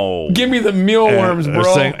 No. Give me the mealworms, They're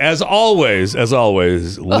bro. saying, as always,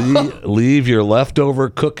 leave your leftover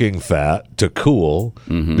cooking fat to cool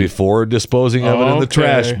before disposing of it in the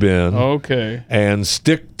trash bin. Okay. And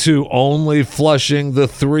stick to only flushing the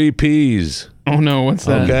 3 Ps. Oh no, what's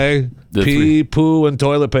that? Okay? Pee, poo, and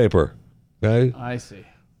toilet paper. Okay? I see.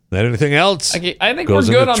 Not anything else? Okay, I think we're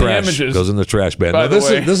good on the images. Goes in the trash bin. By Now, the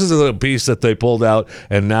way. this is a piece that they pulled out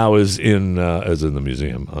and now is in the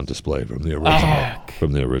museum on display from the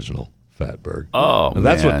original Fatberg. Oh, and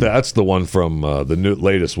that's the one from the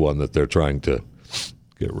latest one that they're trying to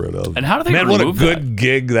get rid of. And how do they Man, what a remove good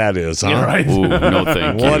gig that is, huh? Yeah, right. Ooh, no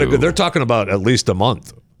thank you. They're talking about at least a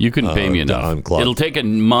month. You couldn't pay me enough. unclog. It'll take a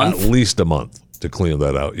month. At least a month to clean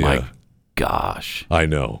that out. Yeah. My gosh. I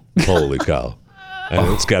know. Holy cow.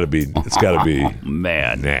 And it's got to be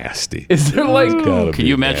Man. nasty. Is there like Can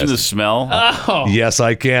you imagine the smell? Yes,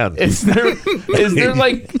 I can. is there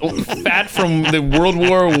like fat from the World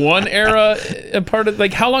War I era a part of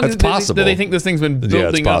how long It's possible. do they think this thing's been building Yeah,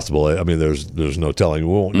 it's up? possible. I mean, there's no telling.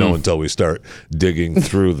 We won't know until we start digging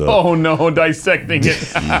through the. Oh no, dissecting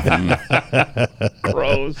it.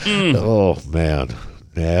 Gross. Oh man,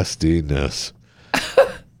 nastiness.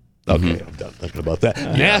 Okay, I'm done thinking about that.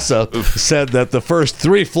 NASA said that the first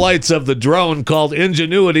 3 flights of the drone called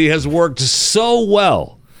Ingenuity has worked so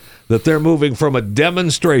well that they're moving from a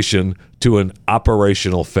demonstration to an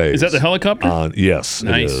operational phase. Is that the helicopter? Yes,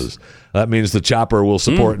 Nice. it is. That means the chopper will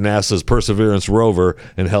support NASA's Perseverance rover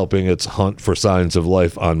in helping its hunt for signs of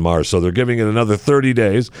life on Mars. So they're giving it another 30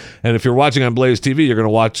 days. And if you're watching on Blaze TV, you're going to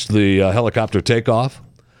watch the helicopter take off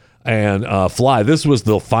and fly. This was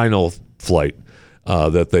the final flight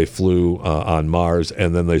that they flew on Mars,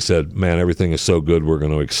 and then they said, man, everything is so good, we're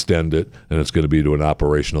going to extend it, and it's going to be to an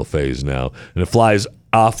operational phase now. And it flies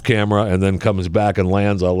off camera and then comes back and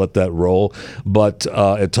lands. I'll let that roll. But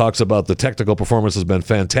it talks about the technical performance has been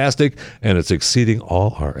fantastic, and it's exceeding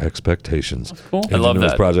all our expectations. That's cool. I love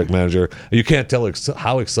that. Project manager. You can't tell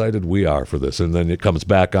how excited we are for this. And then it comes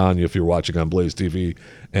back on you if you're watching on Blaze TV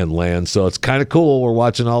and lands. So it's kind of cool. We're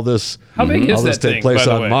watching all this. How big is all this that take thing, place by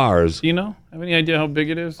the on way? Mars. Do you know? Have any idea how big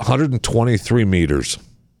it is? 123 meters.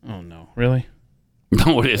 Oh no, really?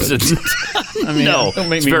 No, it isn't. I mean, no, don't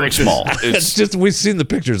make it's me very look small. this- It's just we've seen the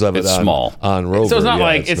pictures of it. It's on, small. on Rover. So it's not Yeah,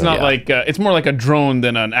 like it's not yeah. like it's more like a drone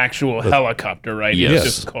than an actual helicopter, right? Yes.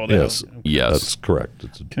 It's just called Yes, Yes. that's correct.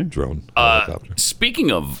 It's a drone helicopter.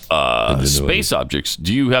 Speaking of space objects,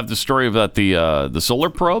 do you have the story about the solar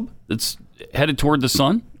probe that's headed toward the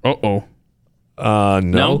sun? Uh-oh.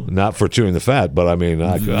 No, not for chewing the fat, but I mean,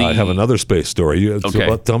 I have another space story. Okay.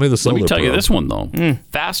 So tell me the solar Let me tell you probe. this one, though.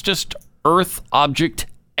 Fastest Earth object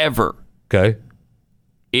ever. Okay.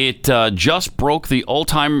 It just broke the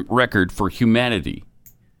all-time record for humanity,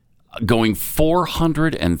 going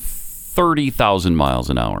 430,000 miles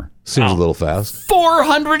an hour. Seems a little fast.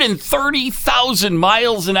 430,000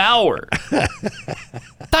 miles an hour.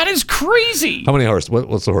 That is crazy. How many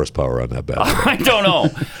what's the horsepower on that battery? I don't know.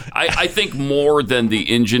 I think more than the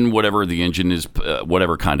engine, whatever the engine is,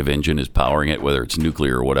 whatever kind of engine is powering it, whether it's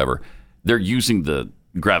nuclear or whatever, they're using the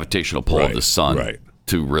gravitational pull of the sun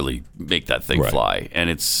to really make that thing fly. And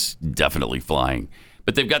it's definitely flying.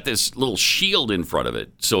 But they've got this little shield in front of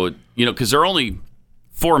it. So, because they're only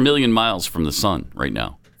 4 million miles from the sun right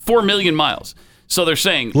now. 4 million miles. So they're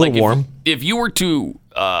saying, a little warm. If you were to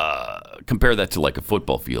compare that to like a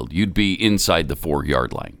football field, you'd be inside the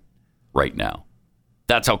 4-yard line right now.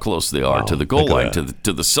 That's how close they are to the goal line,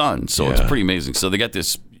 to the sun. So it's pretty amazing. So they got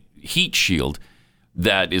this heat shield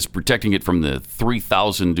that is protecting it from the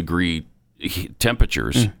 3,000 degree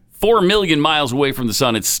temperatures. 4 million miles away from the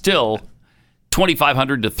sun, it's still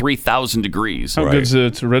 2,500 to 3,000 degrees. How good's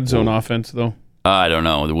it's a red zone offense, though? I don't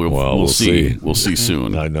know. We'll see. We'll see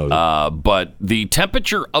soon. I know. But the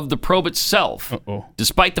temperature of the probe itself,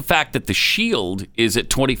 despite the fact that the shield is at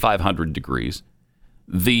 2,500 degrees,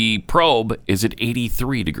 the probe is at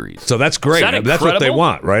 83 degrees. So that's great. Is that That's what they incredible?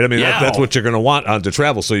 want, right? I mean, Yeah. that's what you're going to want on to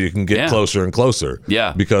travel, so you can get closer and closer.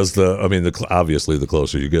 Yeah. Because obviously the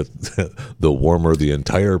closer you get, the warmer the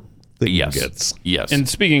entire thing gets. Yes. And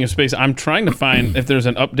speaking of space, I'm trying to find if there's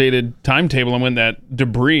an updated timetable on when that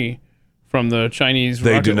debris from the Chinese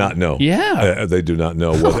They rocket do not know. Yeah. They do not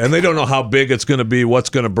know. And they don't know how big it's going to be, what's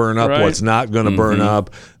going to burn up, Right. what's not going to burn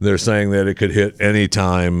up. They're saying that it could hit any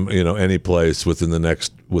time, any place within the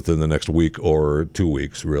next week or 2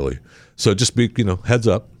 weeks, really. So just be, heads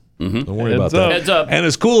up. Don't worry about that. Heads up. And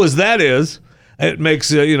as cool as that is, it makes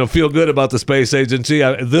feel good about the space agency.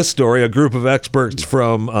 This story, a group of experts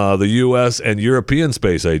from the U.S. and European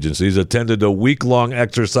space agencies attended a week-long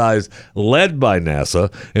exercise led by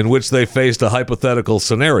NASA in which they faced a hypothetical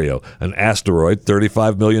scenario. An asteroid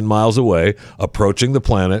 35 million miles away, approaching the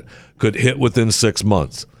planet, could hit within 6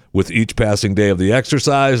 months. With each passing day of the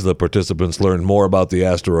exercise, the participants learned more about the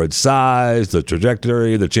asteroid's size, the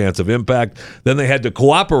trajectory, the chance of impact. Then they had to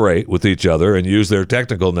cooperate with each other and use their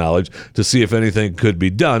technical knowledge to see if anything could be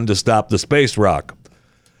done to stop the space rock.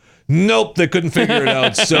 Nope, they couldn't figure it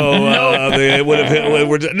out. So they would have hit. Really?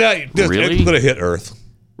 It would have hit Earth.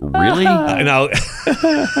 Really? Now,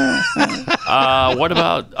 what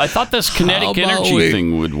about? I thought this kinetic energy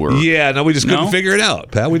thing would work. Yeah, no, we just couldn't No? figure it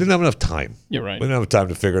out, Pat. We didn't have enough time. You're right. We didn't have time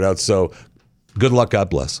to figure it out. So, good luck. God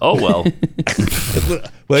bless. Oh well. Well,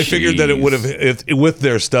 they figured that it would have, with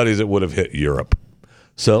their studies, it would have hit Europe.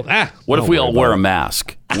 So, What if don't we worry all wear about a it.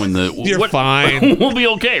 mask when the? You're fine. We'll be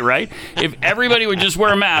okay, right? If everybody would just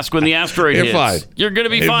wear a mask when the asteroid You're hits, fine. you're going to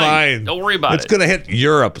be You're fine. Don't worry about It's it. going to hit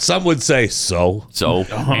Europe. Some would say so. So,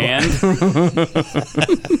 and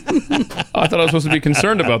I thought I was supposed to be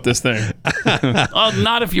concerned about this thing.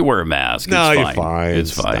 not if you wear a mask. No, it's you're fine. fine.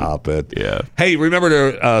 It's fine. Stop it. Yeah. Hey, remember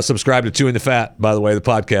to subscribe to Chewing the Fat, by the way, the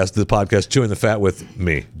podcast Chewing the Fat with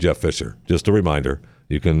me, Jeff Fisher. Just a reminder.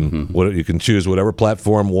 You can you can choose whatever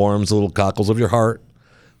platform warms the little cockles of your heart,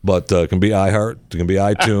 but it can be iHeart, it can be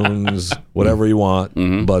iTunes, whatever you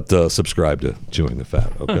want. But subscribe to Chewing the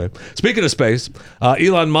Fat. Okay. Speaking of space,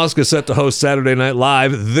 Elon Musk is set to host Saturday Night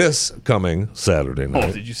Live this coming Saturday night.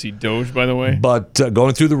 Oh, did you see Doge, by the way? But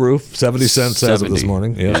going through the roof, 70 cents as of this 70.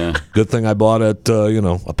 morning. Yeah. Good thing I bought at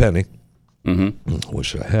a penny.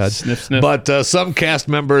 Wish I had. Sniff, sniff. But some cast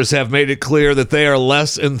members have made it clear that they are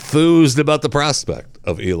less enthused about the prospect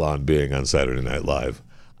of Elon being on Saturday Night Live.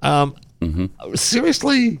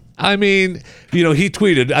 Seriously? I mean, he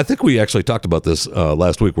tweeted, I think we actually talked about this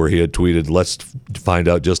last week, where he had tweeted, let's find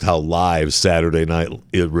out just how live Saturday night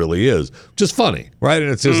it really is. Just funny, right? And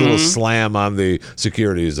it's his little slam on the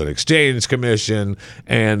Securities and Exchange Commission.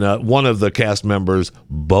 And one of the cast members,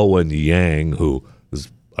 Bowen Yang, who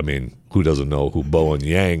doesn't know who Bowen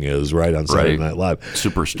Yang is, right, on Saturday Night Live?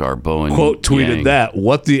 Superstar Bowen. Quote tweeted Yang. that.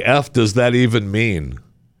 What the F does that even mean?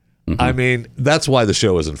 I mean, that's why the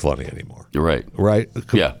show isn't funny anymore. You're right. Right?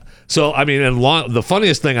 Yeah. So, I mean, the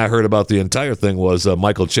funniest thing I heard about the entire thing was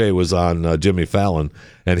Michael Che was on Jimmy Fallon,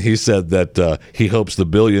 and he said that he hopes the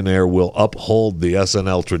billionaire will uphold the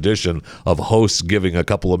SNL tradition of hosts giving a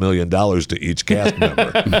couple of $1 million to each cast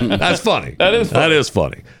member. That's funny. That is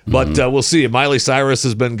funny. But we'll see. Miley Cyrus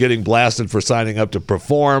has been getting blasted for signing up to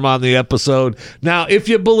perform on the episode. Now, if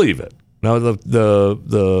you believe it, now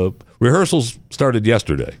the rehearsals started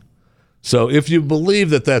yesterday. So if you believe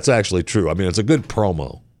that that's actually true, I mean, it's a good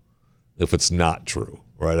promo. If it's not true,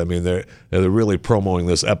 right? I mean, they're really promoting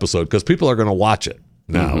this episode because people are going to watch it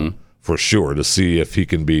now for sure to see if he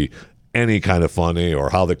can be any kind of funny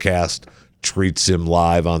or how the cast treats him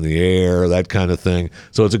live on the air, that kind of thing.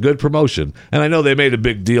 So it's a good promotion. And I know they made a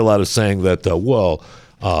big deal out of saying that,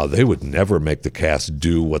 they would never make the cast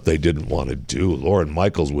do what they didn't want to do. Lorne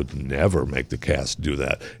Michaels would never make the cast do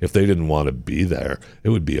that. If they didn't want to be there, it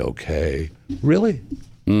would be okay. Really?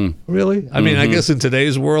 Really? I mean, I guess in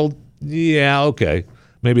today's world, yeah, okay.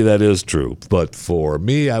 Maybe that is true. But for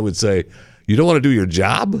me, I would say, you don't want to do your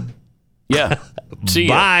job? Yeah. See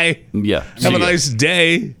Bye. Ya. Yeah. Have a nice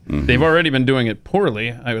day. They've already been doing it poorly,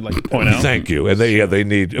 I would like to point out. Thank you. And they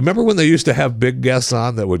need. Remember when they used to have big guests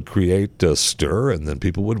on that would create a stir, and then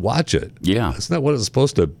people would watch it? Yeah. Isn't that what it's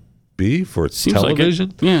supposed to be for Seems television?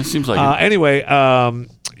 Like it. Yeah, seems like it. Anyway,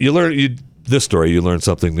 you learn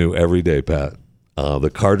something new every day, Pat. The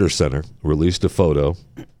Carter Center released a photo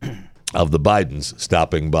of the Bidens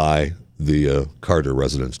stopping by the Carter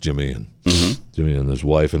residence, Jimmy and his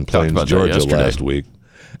wife in Plains, Georgia last week.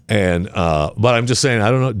 And but I'm just saying,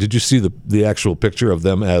 I don't know. Did you see the actual picture of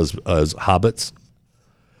them as hobbits?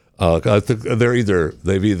 I think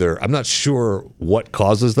they've either. I'm not sure what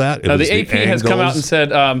causes that. The AP has come out and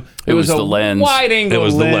said it was the lens. Wide angle. It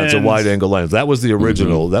was the lens, a wide angle lens. That was the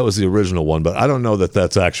original. That was the original one. But I don't know that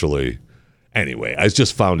that's actually. Anyway, I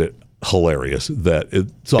just found it hilarious that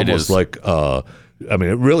it's almost like. I mean,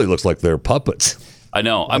 it really looks like they're puppets. I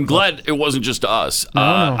know. I'm glad it wasn't just us.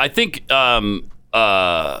 I think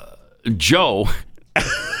Joe.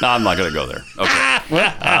 No, I'm not going to go there. Okay.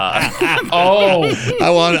 I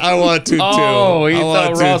want to too. Oh, he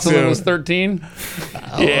thought Rosalind was 13?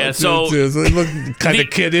 Yeah, so they look kind of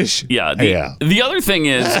kiddish. Yeah. The other thing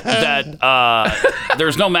is that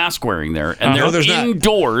there's no mask wearing there, and they're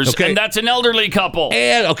indoors, and that's an elderly couple.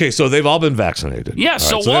 And so they've all been vaccinated. Yeah.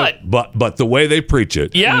 So what? But the way they preach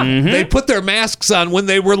it, they put their masks on when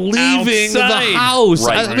they were leaving the house.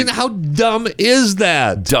 Right. I mean, how dumb is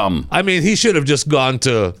that? Dumb. I mean, he should have just gone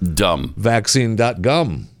to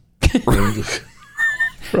vaccine.gum.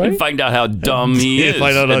 Right? And find out how dumb he is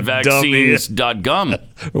at vaccines.gum.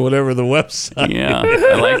 Or whatever the website. Yeah,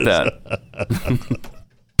 I like that.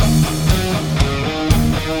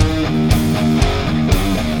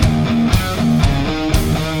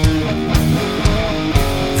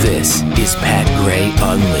 This is Pat Gray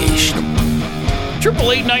Unleashed.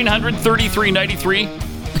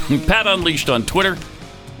 888-900-3393. Pat Unleashed on Twitter,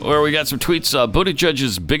 where we got some tweets.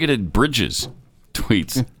 Buttigieg's bigoted bridges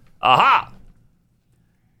tweets. Aha!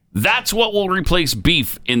 That's what will replace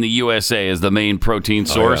beef in the USA as the main protein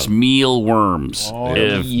source. Mealworms.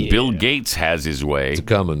 Bill Gates has his way. It's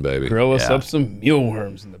coming, baby. Grill us up some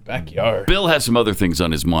mealworms in the backyard. Bill has some other things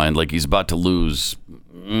on his mind, like he's about to lose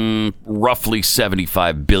roughly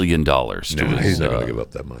 $75 billion to he's his not going to give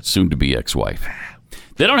up that much. soon-to-be ex-wife.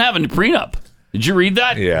 They don't have a prenup. Did you read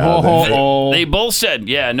that? Yeah. They both said,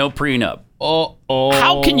 no prenup.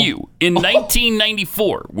 How can you, in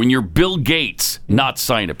 1994, when you're Bill Gates, not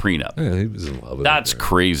sign a prenup? Yeah, he was in love with That's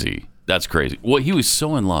crazy. That's crazy. Well, he was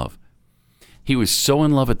so in love. He was so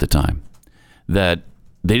in love at the time that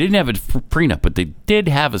they didn't have a prenup, but they did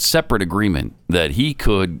have a separate agreement that he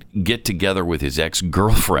could get together with his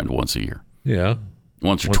ex-girlfriend once a year. Yeah.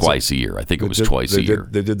 Once or twice a year. I think it was twice a year.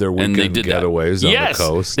 They did their weekend getaways on the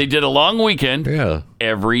coast. They did a long weekend Yeah.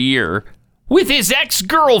 every year with his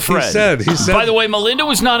ex-girlfriend. He said. By the way, Melinda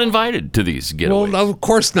was not invited to these getaways. Well, of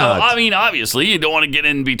course not. I mean, obviously, you don't want to get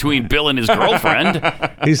in between Bill and his girlfriend.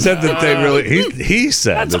 He said that they really. He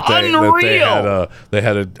said That's that they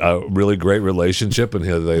had a really great relationship, and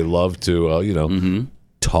they loved to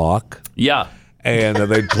talk. Yeah. And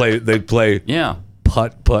they'd play. Yeah.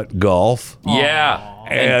 Putt golf. Yeah.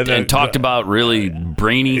 And talked about really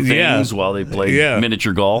brainy things while they played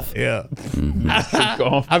miniature golf. Yeah.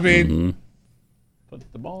 Golf. I mean,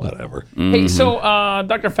 Put the ball. whatever. Hey, so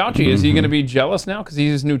Dr. Fauci, is he going to be jealous now because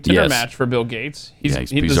he's his new Tinder Yes. match for Bill Gates? He's does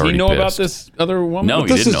he already know about pissed. this other woman? No, But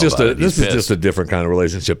he this didn't is know just about a it. He's this is pissed. just a different kind of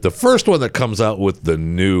relationship. The first one that comes out with the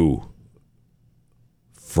new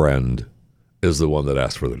friend is the one that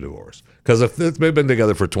asked for the divorce. Because if they've been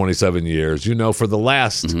together for 27 years, for the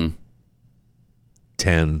last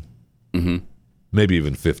 10, maybe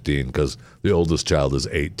even 15, because the oldest child is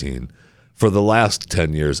 18. For the last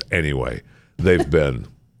 10 years anyway, they've been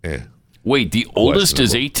Wait, the oldest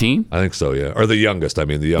is 18? I think so, yeah. Or the youngest. I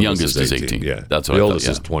mean, the youngest is 18. Yeah, that's what the I oldest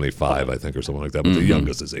thought, is 25, I think, or something like that. But the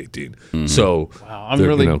youngest is 18. So, Wow, I'm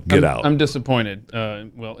really get out. I'm disappointed.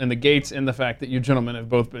 Well, in the Gates and the fact that you gentlemen have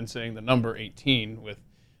both been saying the number 18 with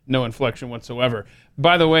no inflection whatsoever.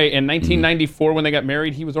 By the way, in 1994, when they got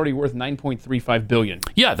married, he was already worth $9.35 billion.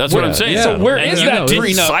 Yeah, that's what I'm saying. Yeah. So where And is you that didn't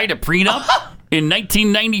prenup? sign a prenup in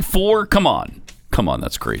 1994? Come on,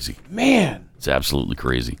 that's crazy. Man, It's absolutely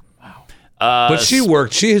crazy. But she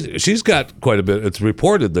worked. She's got quite a bit. It's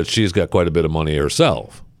reported that she's got quite a bit of money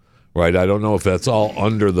herself, right? I don't know if that's all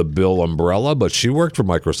under the Bill umbrella, but she worked for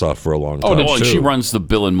Microsoft for a long time. Oh, and too. she runs the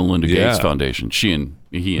Bill and Melinda Gates Yeah. Foundation. He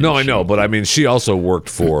and No, I she. know, but I mean, she also worked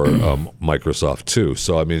for Microsoft too.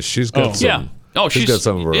 So I mean, she's got some. Yeah. Oh, she's got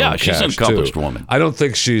some of her own she's an cash, accomplished too. woman. I don't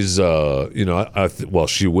think she's, well,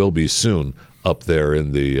 she will be soon up there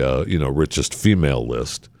in the, richest female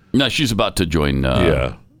list. No, she's about to join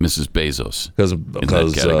Yeah. Mrs. Bezos.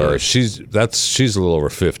 Because category. she's a little over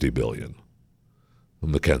 50 billion.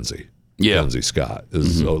 Mackenzie. Yeah. Mackenzie Scott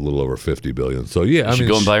is a little over 50 billion. So yeah, Is she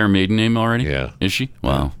going by her maiden name already? Yeah. Is she?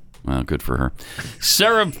 Wow. Well, good for her.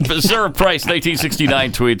 Sarah Price,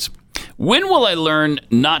 1969 tweets, "When will I learn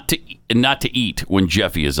not to eat when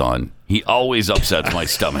Jeffy is on? He always upsets my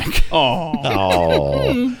stomach."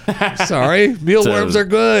 Oh, sorry. Mealworms are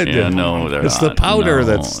good. Yeah, no, they're It's not. the powder No,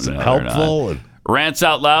 that's they're helpful. not. Rants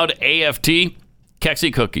out loud. AFT.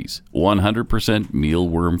 Kexi cookies, 100%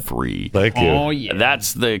 mealworm free. Thank you. oh yeah.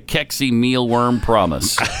 That's the Kexi mealworm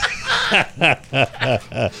promise.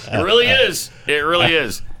 It really is. It really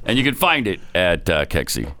is. And you can find it at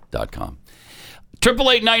Kexi.com.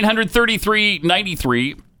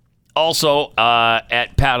 888-900-3393. Also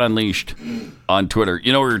at Pat Unleashed on Twitter.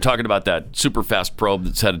 You know, we were talking about that super fast probe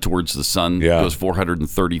that's headed towards the sun. Yeah. It goes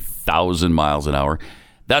 430,000 miles an hour.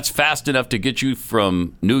 That's fast enough to get you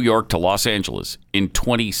from New York to Los Angeles in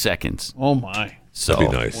 20 seconds. Oh my. So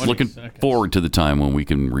That'd be nice. looking 20 seconds. forward to the time when we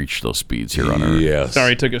can reach those speeds here on Earth. Yes.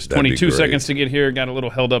 Sorry, it took us That'd be 22 great. seconds to get here. Got a little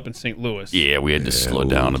held up in St. Louis. Yeah, we had to slow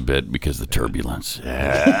down a bit because of the turbulence. We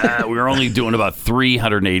were only doing about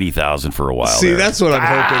 380,000 for a while. See, there. that's what I'm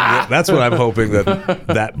hoping. That's what I'm hoping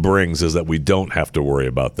that brings, is that we don't have to worry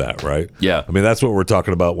about that, right? Yeah. I mean, that's what we're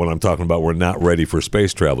talking about when I'm talking about we're not ready for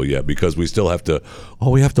space travel yet, because we still have to. Oh,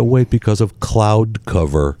 we have to wait because of cloud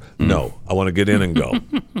cover. No, I want to get in and go.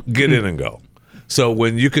 Get in and go. So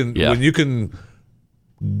when you can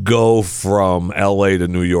go from LA to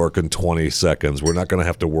New York in 20 seconds, we're not going to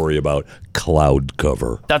have to worry about cloud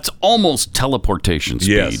cover. That's almost teleportation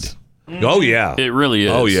speed. Yes. Oh yeah. It really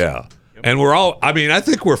is. Oh yeah. And I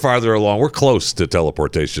think we're farther along. We're close to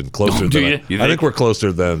teleportation. Closer Do than you? I You think think? we're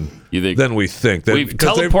closer than we think. We've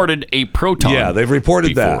teleported a proton. Yeah, they've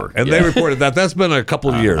reported before. that. And Yeah. they reported that. That's been a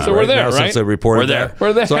couple of years. So we're there, now right? since they reported We're there. that.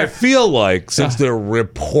 We're there. So I feel like since they're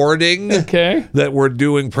reporting Okay. that we're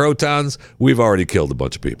doing protons, we've already killed a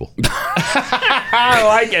bunch of people. I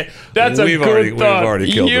like it. That's a we've good already, thought. We've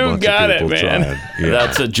already killed you a bunch got of people it, man. trying. Yeah.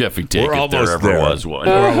 That's a Jeffy take We're if there almost ever there. was one.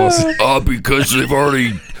 We're almost Because they've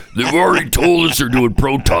already told us they're doing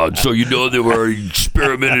protons, so you know they've already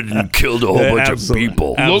experimented and killed a whole bunch of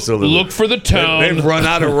people. Absolutely. Look for the town. They've run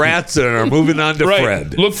out of rats and are moving on to Right.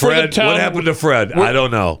 Fred. Look for the Fred, town- What happened to Fred? I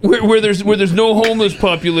don't know. where there's no homeless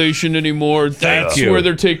population anymore. That's you. where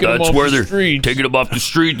they're taking them That's off where the they're streets. taking them off the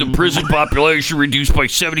street. The prison population reduced by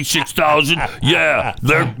 76,000. Yeah,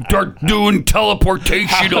 they're doing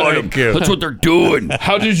teleportation on them. Thank you. That's what they're doing.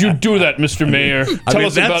 How did you do that, Mr. Mayor? Tell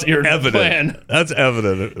us about your plan. That's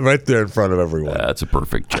evident right there in front of everyone. That's a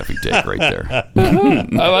perfect Jeffy take right there.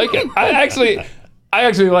 I like it. I actually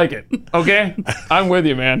like it. Okay, I'm with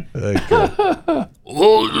you, man. Thank you.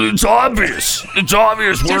 Well, it's obvious. It's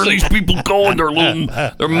obvious where these people going.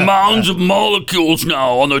 They're mounds of molecules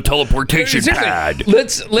now on their teleportation Seriously, pad.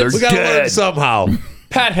 let's We got to learn dead. somehow.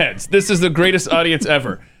 Pat heads. This is the greatest audience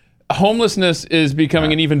ever. Homelessness is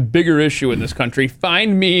becoming an even bigger issue in this country.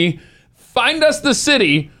 Find us the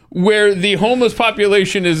city where the homeless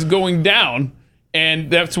population is going down,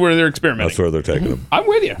 and that's where they're experimenting. That's where they're taking them. I'm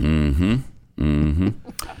with you.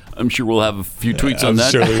 I'm sure we'll have a few tweets on I'm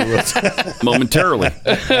that sure we will. momentarily.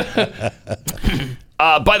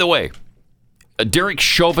 By the way, Derek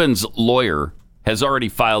Chauvin's lawyer has already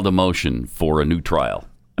filed a motion for a new trial.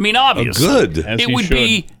 I mean, obviously, Good. As it he would should.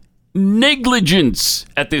 be negligence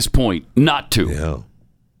at this point not to. Yeah.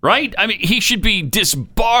 Right? I mean, he should be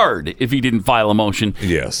disbarred if he didn't file a motion.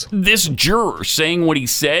 Yes. This juror saying what he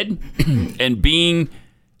said and being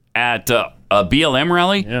at BLM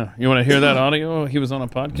rally? Yeah. You want to hear that audio? He was on a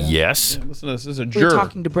podcast? Yes. Yeah, listen to this. This is a We're juror.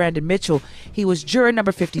 talking to Brandon Mitchell. He was juror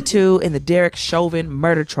number 52 in the Derek Chauvin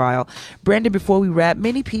murder trial. Brandon, before we wrap,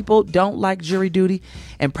 many people don't like jury duty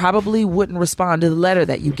and probably wouldn't respond to the letter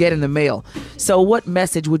that you get in the mail. So what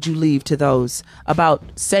message would you leave to those about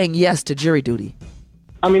saying yes to jury duty?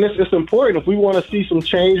 I mean, it's important. If we want to see some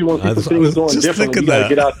change, we want to see some things going differently, we got to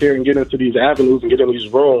get out there and get into these avenues and get in these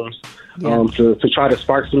rooms to try to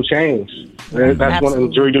spark some change. And that's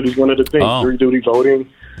jury duty is one of the things. Jury duty, voting,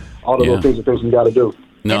 all of those things are things we got to do.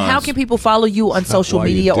 And how can people follow you on social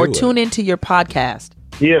media or tune into your podcast?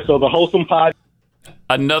 Yeah, so the Wholesome Pod.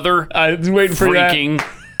 Another I was waiting for freaking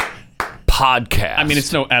podcast. I mean,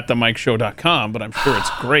 it's no atthemikeshow.com, but I'm sure it's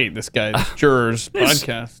great. This guy's Juror's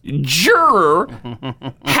podcast. Juror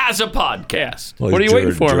has a podcast. Well, What are you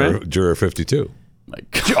waiting for, man? Juror 52.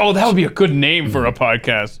 Oh, that would be a good name for a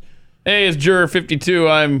podcast. Hey, it's Juror 52.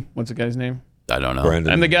 What's the guy's name? I don't know.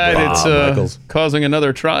 Brandon, I'm the guy that's causing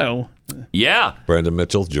another trial. Yeah. Brandon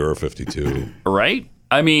Mitchell, Juror 52. Right?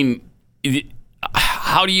 I mean,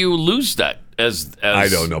 how do you lose that as I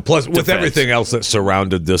don't know. Plus, with everything else that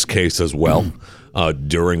surrounded this case as well,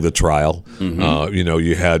 during the trial,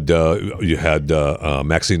 you had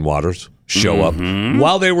Maxine Waters show up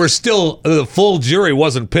while they were still the full jury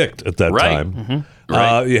wasn't picked at that time.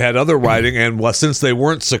 You had other writing, and since they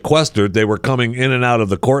weren't sequestered, they were coming in and out of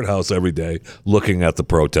the courthouse every day, looking at the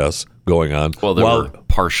protests going on. Well, they were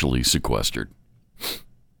partially sequestered,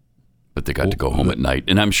 but they got to go home at night,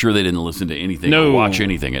 and I'm sure they didn't listen to anything or watch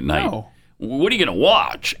anything at night. No. What are you going to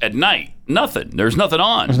watch at night? Nothing. There's nothing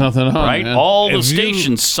on. There's nothing on, right? man. All the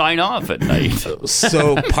stations sign off at night.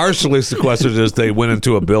 So partially sequestered is they went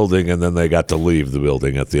into a building and then they got to leave the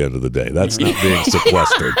building at the end of the day. That's not being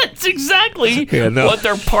sequestered. That's exactly what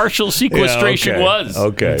their partial sequestration was.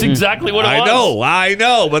 Okay. It's exactly what it was. I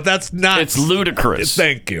know, but that's not. It's ludicrous.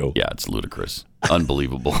 Thank you. Yeah, it's ludicrous.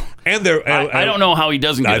 Unbelievable. And I don't know how he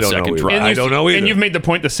doesn't get a second trial. I don't know either. And you've made the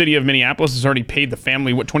point the city of Minneapolis has already paid the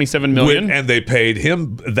family, $27 million? And they paid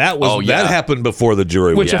him. That happened before the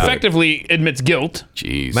jury Which was effectively admits guilt.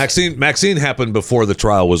 Jeez. Maxine happened before the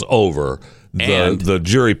trial was over. The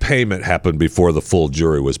jury payment happened before the full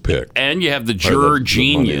jury was picked. And you have the juror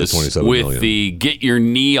genius with the get your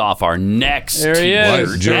knee off our necks there he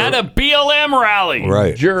is. at a BLM rally.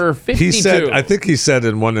 Right. Juror 52. I think he said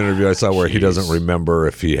in one interview I saw where he doesn't remember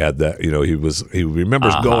if he had that. He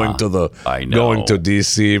remembers going to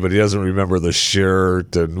DC, but he doesn't remember the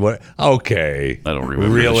shirt and what. Okay. I don't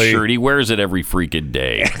remember the shirt. He wears it every freaking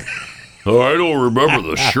day. Oh, I don't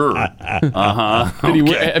remember the shirt. I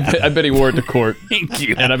bet he wore it to court. Thank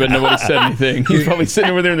you. And I bet nobody said anything. He's probably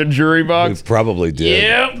sitting over there in the jury box. He probably did.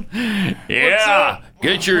 Yep. Yeah.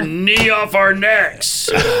 Get your knee off our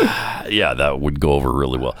necks. Yeah, that would go over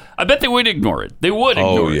really well. I bet they would ignore it. They would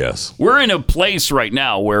ignore it. Oh, yes. We're in a place right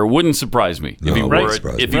now where it wouldn't surprise me if he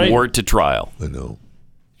wore it to trial. I know.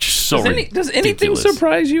 Does anything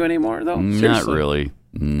surprise you anymore, though? Not really.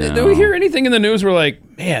 No. Do we hear anything in the news? We're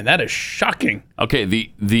like, man, that is shocking. Okay,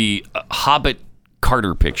 the Hobbit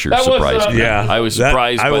Carter picture surprised me. Yeah, I was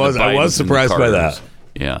surprised. I was surprised by that.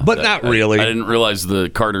 Yeah, but not really. I didn't realize the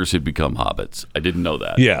Carters had become hobbits. I didn't know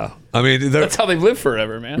that. Yeah, I mean that's how they've lived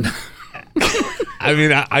forever, man. I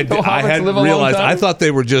mean, I hadn't realized. I thought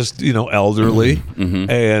they were just elderly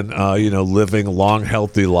and living long,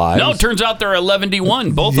 healthy lives. No, it turns out they're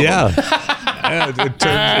 11-1, both of them. It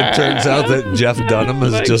turns out that Jeff Dunham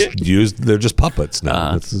is they're just puppets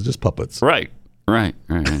now. It's just puppets. Right.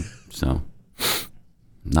 So,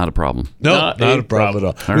 not a problem. No, not a problem at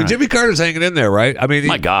all. I mean, Jimmy Carter's hanging in there, right? I mean,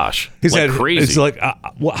 my gosh, he's like crazy. It's like,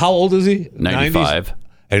 how old is he? 95.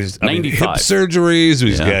 And hip surgeries.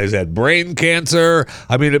 These guys had brain cancer.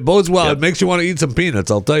 I mean, it bodes well. Yep. It makes you want to eat some peanuts.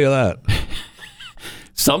 I'll tell you that.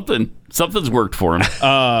 Something's worked for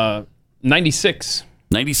him. 96.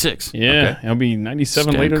 96. Yeah, okay. He'll be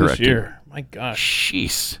 97 later this year. My gosh.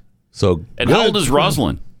 Jeez. So, how old is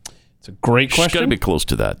Rosalind? It's a great question. She's got to be close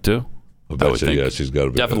to that too. I would think. Yeah, she's got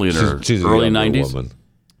to be definitely in her she's early a 90s. Woman.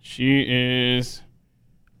 She is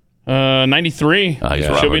 93.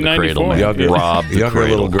 She'll be 94. Younger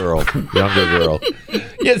little girl.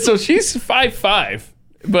 Yeah, so she's 5'5",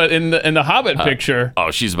 but in the Hobbit picture,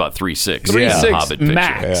 she's about 3'6". 3'6", Hobbit picture.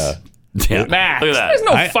 max. Yeah. Max. Look at that. There's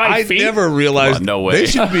no 5 feet. I never realized. No way.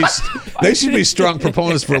 They should be strong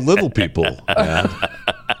proponents for little people.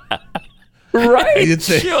 Right?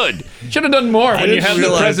 Should have done more when you had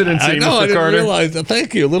the presidency, Mr. I didn't Carter. realize that.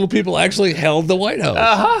 Thank you. Little people actually held the White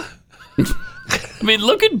House. I mean,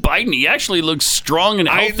 look at Biden. He actually looks strong and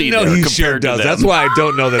healthy. I know there he compared sure to does. them. That's why I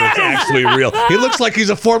don't know that it's actually real. He looks like he's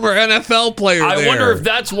a former NFL player. I there. wonder if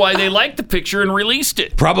that's why they liked the picture and released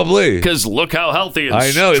it. Probably. Because look how healthy and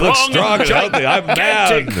I know, he looks strong and healthy. I'm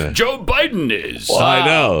gigantic mad. Joe Biden is. Wow. I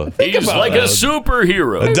know. He's like a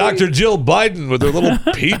superhero. And Dr. Jill Biden with her little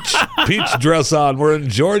peach dress on. We're in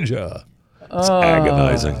Georgia. It's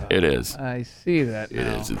agonizing. It is. I see that now. It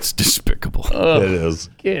is. It's despicable. It is.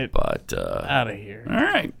 Get But out of here. all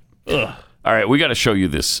right. All right, we got to show you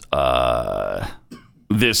this.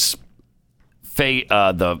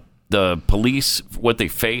 The police, what they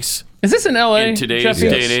face Is this in L.A.? in today's Jeffy?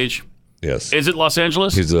 day and age. Yes. Is it Los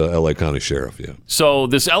Angeles? He's a L.A. County sheriff, yeah. So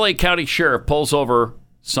this L.A. County sheriff pulls over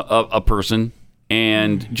a person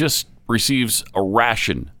and just receives a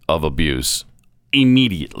ration of abuse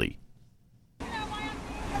immediately.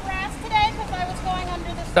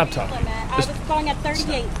 Stop talking. I was going at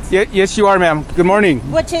 38. Yes, you are, ma'am. Good morning.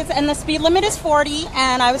 Which is, and the speed limit is 40,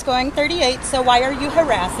 and I was going 38, so why are you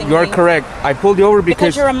harassing You are me? correct. I pulled you over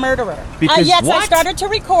Because you're a murderer. Because yes, I what? started to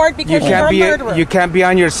record you because you're can't a be murderer. you can't be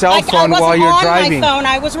on your cell phone while you're driving. I wasn't on my phone.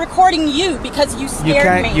 I was recording you because you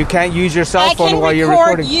scared me. You can't use your cell I phone can while you're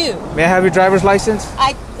record recording. you. May I have your driver's license?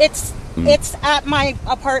 It's at my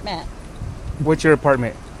apartment. What's your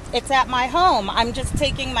apartment? It's at my home. I'm just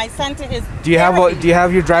taking my son to his. Do you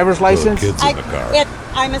have your driver's license? Kids in the car.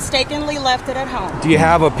 I mistakenly left it at home. Do you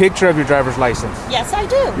have a picture of your driver's license? Yes, I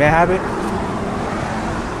do. May I have it?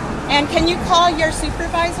 And can you call your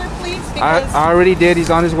supervisor, please? I already did. He's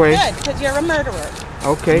on his way. Good, because you're a murderer.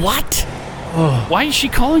 Okay. What? Why is she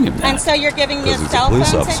calling him that? And so you're giving me a 'Cause he's a cell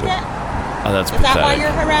police phone officer. ticket? Oh, that's Is that why pathetic.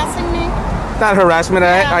 you're harassing me? Not harassment.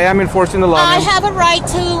 I am enforcing the law. I ma'am. have a right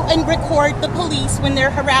to record the police when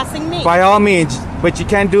they're harassing me. By all means, but you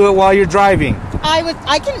can't do it while you're driving. I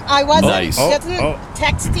wasn't Nice.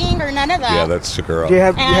 texting or none of that. Yeah, that shook her up. Do you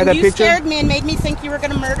have that you picture? scared me and made me think you were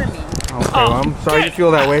going to murder me. Okay, well, I'm sorry you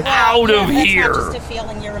feel that way. Out of That's here. not just a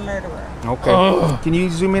feeling you're a murderer. Okay. Can you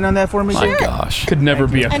zoom in on that for me? My gosh. Could never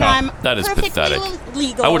be a And cop. I'm That is perfectly pathetic.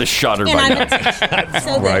 legal. I would have shot her and by I'm now. a teacher.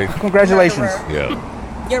 So Right. Congratulations. Yeah.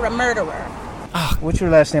 you're a murderer. What's your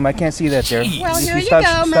last name? I can't see that there. Jeez. Well, If here you stop, go,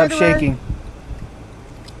 stop murderer. shaking.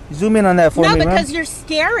 Zoom in on that for No, me, because ma'am. you're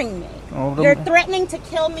scaring me. Oh, You're don't- threatening to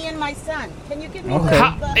kill me and my son. Can you give me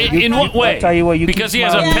Okay. In what way? I'll tell you what, you because keep he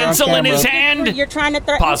has a smiling on pencil in his camera. hand? You're trying to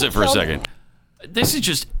threaten Pause to it for a kill me. second. This is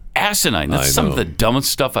just asinine. That's I some of know. the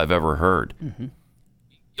dumbest stuff I've ever heard.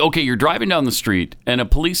 Okay, you're driving down the street and a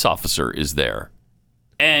police officer is there.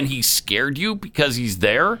 And he scared you because he's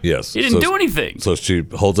there? Yes. He didn't do anything. So she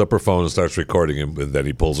holds up her phone and starts recording him, and then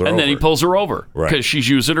he pulls her over. And then he pulls her over. Right. Because she's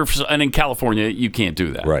using her. And in California, you can't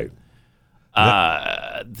do that. Right.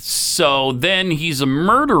 So then he's a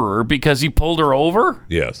murderer because he pulled her over?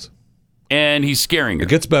 Yes. And he's scaring her. It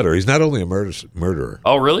gets better. He's not only a murderer.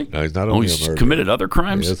 Oh, really? No, he's not only he's a murderer. committed other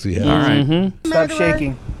crimes? Yes, he has. All right. Stop Murderer.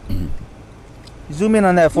 shaking. Zoom in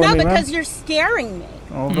on that for No, me, ma'am. because you're scaring me.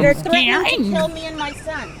 Oh, You're threatening to Scaring? kill me and my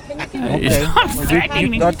son. Can you give me Okay. It's not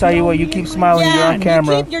threatening. I'll tell you what, you keep smiling. You're on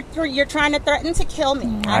camera. You're trying to threaten to kill me.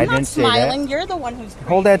 I I'm not didn't say that. smiling. You're the one who's.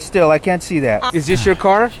 Hold that still. I can't see that. Is this your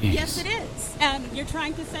car? Yes, it is. You're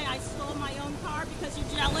trying to say I stole my own car because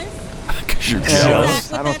you're jealous. Because you're Yeah. jealous. Is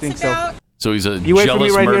that what I don't that's think so. about? So he's a You wait for me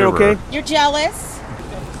jealous right here, murderer. okay? You're jealous.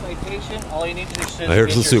 All you need to do is Now,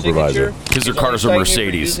 here's the supervisor. Because her car's a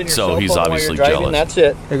Mercedes, so he's obviously jealous. That's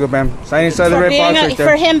it. There you go, ma'am. Sign inside the For, red being box a, right for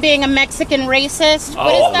there. him being a Mexican racist. What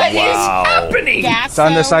Oh, is that? wow. happening? It's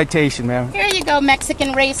on the Gasso. citation, ma'am. Here you go,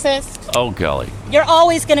 Mexican racist. Oh, golly. You're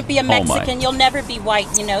always going to be a my. Mexican. You'll never be white.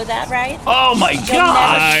 You know that, right? Oh, my You'll God. never be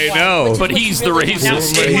I white, know. which is But what he's you the really racist.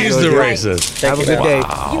 want. But he's the racist. Have a good day.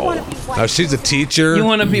 You want to be white. Now, she's a teacher. You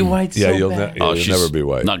want to be white Yeah, so you'll, bad. you'll she's never be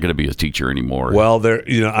white. Not going to be a teacher anymore. Well, there.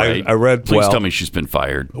 You know, right? I read. Please well, tell me she's been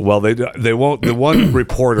fired. Well, they won't. The one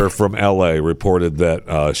reporter from L.A. reported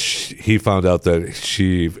that he found out that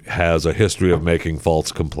she has a history of making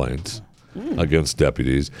false complaints against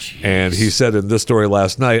deputies, and he said in this story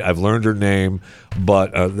last night, I've learned her name,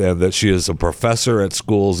 but and that she is a professor at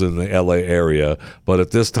schools in the L.A. area. But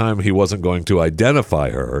at this time, he wasn't going to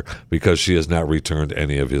identify her because she has not returned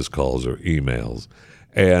any of his calls or emails.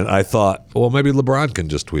 And I thought, well, maybe LeBron can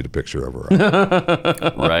just tweet a picture of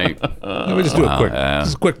her. Right? Let me just do a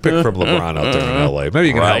quick pic from LeBron out there in L.A. Maybe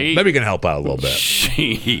you can help. Right? Maybe you can help out a little bit.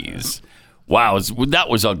 Jeez. Wow, that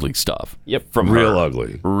was ugly stuff. Yep. From real her.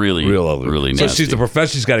 ugly. Really, real ugly. Really so nasty. she's a professional.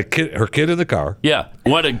 She's got her kid in the car. Yeah.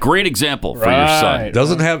 What a great example for your son.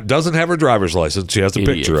 Doesn't have her driver's license. She has a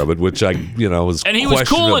picture of it, which was And he was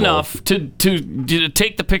cool questionable. enough to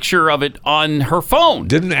take the picture of it on her phone.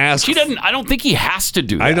 Didn't ask. She doesn't. I don't think he has to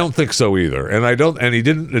do that. I don't think so either. And he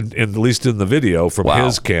didn't, at least in the video from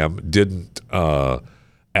his cam, didn't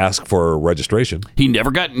ask for registration. He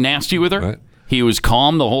never got nasty with her. Right. He was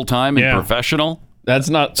calm the whole time and professional. That's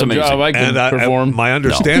not a amazing. job I can perform. My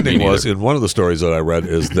understanding me was, neither. in one of the stories that I read,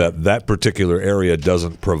 is that particular area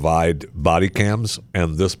doesn't provide body cams,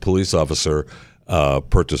 and this police officer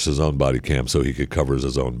purchased his own body cam so he could cover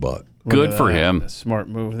his own butt. Good for him. A smart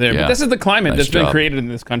move there. Yeah. But this is the climate Nice that's been job. created in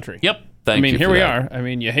this country. Yep. I Thank mean, you here for we that. are. I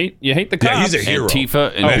mean, you hate the cops. Yeah, he's a hero.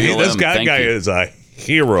 Antifa and this BLM, guy thank you. is a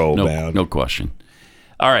hero, No, man. no question.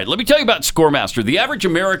 All right, let me tell you about ScoreMaster. The average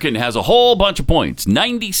American has a whole bunch of points,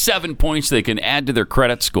 97 points they can add to their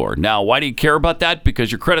credit score. Now, why do you care about that?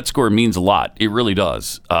 Because your credit score means a lot. It really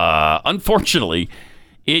does. Unfortunately,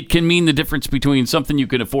 it can mean the difference between something you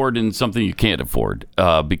can afford and something you can't afford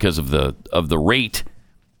because of the rate,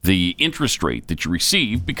 the interest rate that you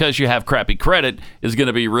receive because you have crappy credit is going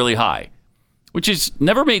to be really high. Which has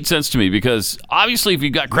never made sense to me because obviously if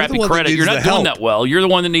you've got crappy one that credit, needs you're not the doing help. that well. You're the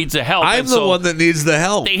one that needs the help. I'm and the so one that needs the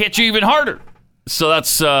help. they hit you even harder. So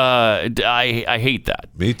that's I hate that.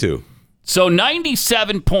 Me too. So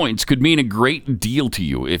 97 points could mean a great deal to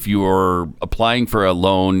you if you are applying for a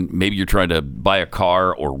loan. Maybe you're trying to buy a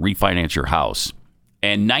car or refinance your house.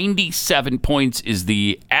 And 97 points is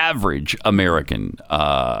the average American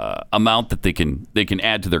amount that they can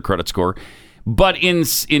add to their credit score. But in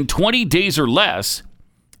 20 days or less,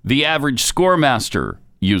 the average ScoreMaster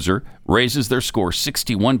user raises their score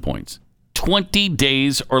 61 points. 20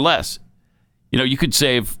 days or less. You know, you could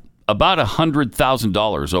save about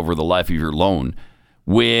 $100,000 over the life of your loan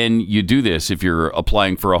when you do this if you're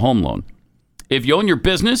applying for a home loan. If you own your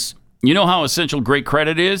business, you know how essential great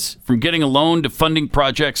credit is. From getting a loan to funding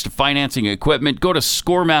projects to financing equipment, go to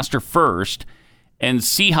ScoreMaster first and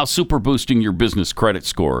see how super boosting your business credit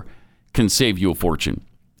score can save you a fortune.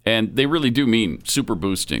 And they really do mean super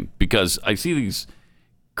boosting because I see these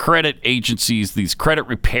credit agencies, these credit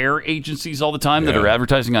repair agencies all the time that are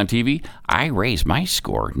advertising on TV. I raised my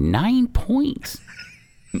score 9 points.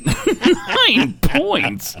 9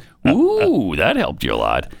 points. Ooh, that helped you a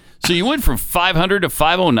lot. So you went from 500 to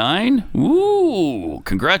 509? Ooh,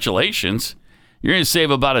 congratulations. You're going to save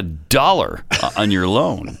about $1 on your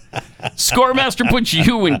loan. ScoreMaster puts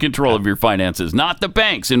you in control of your finances, not the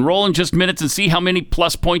banks. Enroll in just minutes and see how many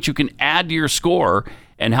plus points you can add to your score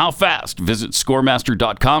and how fast. Visit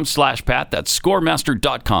scoremaster.com/Pat. That's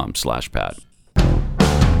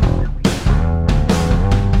scoremaster.com/Pat.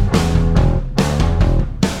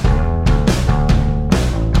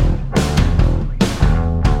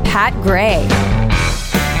 Pat Gray.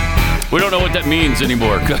 We don't know what that means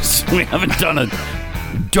anymore because we haven't done a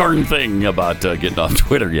darn thing about getting off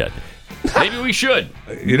Twitter yet. Maybe we should.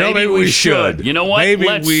 Maybe we should. You know what? Maybe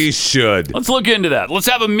we should. Let's look into that. Let's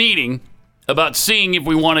have a meeting about seeing if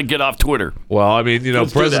we want to get off Twitter. Well, I mean,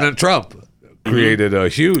 Let's do President that. Trump created a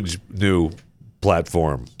huge new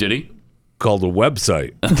platform. Did he? Called a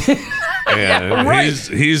website. And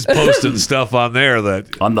he's posting stuff on there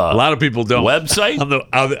that on the a lot of people don't. Website?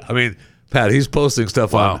 I mean, Pat, he's posting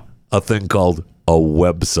stuff on a thing called a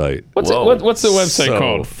website. What's the website So,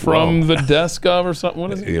 called? From the desk of or something?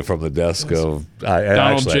 What is it? Yeah, from the desk of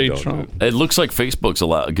Donald I J. don't Trump. know. It looks like Facebook's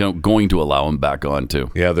going to allow him back on too.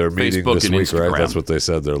 Yeah, they're meeting Facebook this and week, Instagram. right? That's what they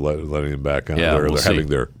said. They're letting him back on. Yeah, they're we'll having see.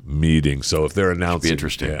 their meeting. So if they're announcing, Be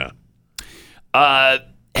interesting. Yeah.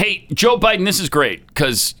 Hey, Joe Biden, this is great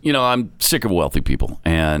because, I'm sick of wealthy people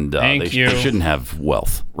and Thank you. they shouldn't have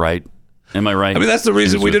wealth, right? Am I right? I mean, that's the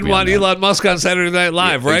reason Who's we with didn't me want on that? Elon Musk on Saturday Night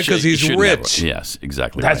Live, right? Because he's shouldn't have- rich. Yes,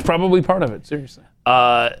 exactly. That's right. probably part of it. Seriously.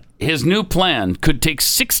 His new plan could take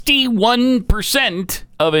 61%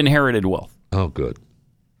 of inherited wealth. Oh, good.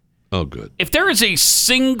 Oh, good. If there is a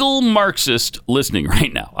single Marxist listening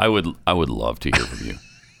right now, I would love to hear from you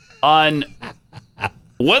on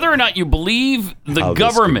whether or not you believe the How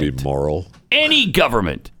government, this could be moral. any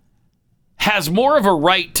government, has more of a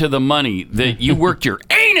right to the money that you worked your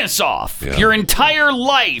anus off your entire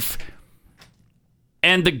life,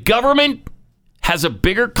 and the government has a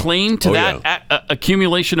bigger claim to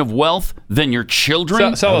accumulation of wealth than your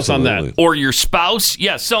children. Sell us on that. Or your spouse.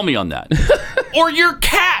 Yeah, sell me on that. Or your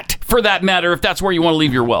cat, for that matter, if that's where you want to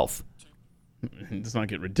leave your wealth. Let's not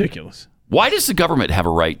get ridiculous. Why does the government have a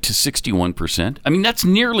right to 61%? I mean, that's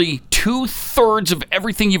nearly 2/3 of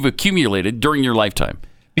everything you've accumulated during your lifetime.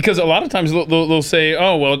 Because a lot of times they'll say,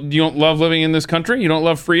 oh, well, you don't love living in this country? You don't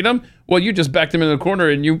love freedom? Well, you just backed them in the corner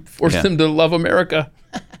and you forced them to love America.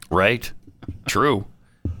 Right. True.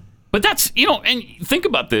 But that's, and think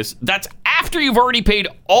about this. That's after you've already paid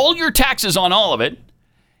all your taxes on all of it.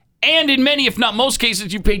 And in many, if not most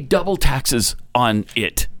cases, you pay double taxes on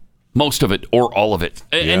it. Most of it or all of it.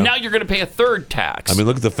 And now you're going to pay a third tax. I mean,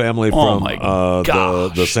 look at the family from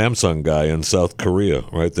the Samsung guy in South Korea,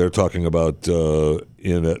 right? They're talking about probably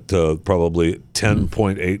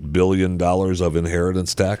 $10.8 billion of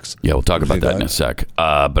inheritance tax. Yeah, we'll talk about that in a sec.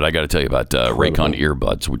 But I got to tell you about Raycon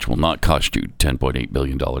earbuds, which will not cost you $10.8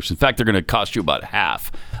 billion. In fact, they're going to cost you about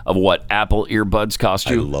half of what Apple earbuds cost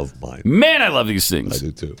you. I love mine. Man, I love these things. I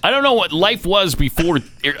do too. I don't know what life was before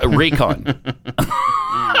Raycon.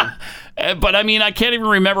 But I mean, I can't even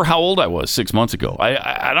remember how old I was 6 months ago.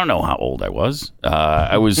 I don't know how old I was.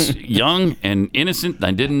 I was young and innocent. And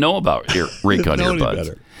I didn't know about Raycon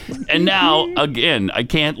earbuds. And now, again, I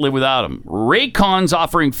can't live without them. Raycon's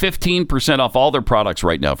offering 15% off all their products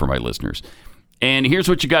right now for my listeners. And here's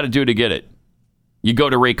what you got to do to get it. You go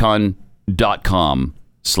to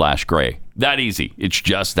raycon.com/gray. That easy. It's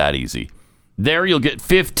just that easy. There you'll get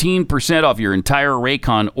 15% off your entire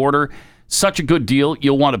Raycon order. Such a good deal.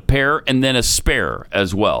 You'll want a pair and then a spare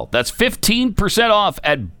as well. That's 15% off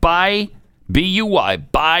at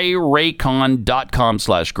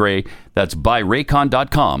buyraycon.com/gray. That's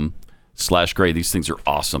buyraycon.com/gray. These things are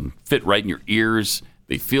awesome. Fit right in your ears.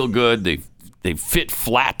 They feel good. They fit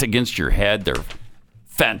flat against your head. They're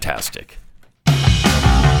fantastic.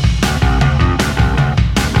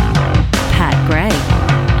 Pat Gray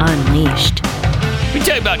Unleashed. Let me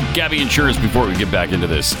tell you about Gabby Insurance before we get back into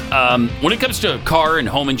this. When it comes to car and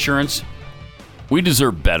home insurance, we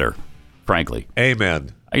deserve better, frankly.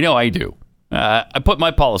 Amen. I know I do. I put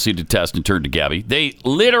my policy to test and turned to Gabby. They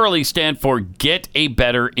literally stand for Get a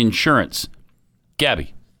Better Insurance.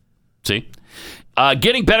 Gabby. See?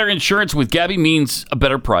 Getting better insurance with Gabby means a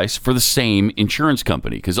better price for the same insurance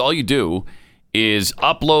company, because all you do is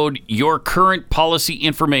upload your current policy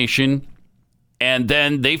information and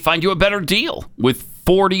then they find you a better deal with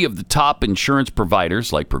 40 of the top insurance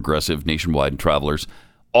providers like Progressive, Nationwide, and Travelers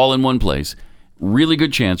all in one place. Really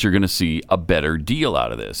good chance you're going to see a better deal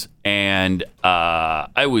out of this. And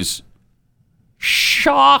I was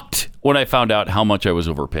shocked when I found out how much I was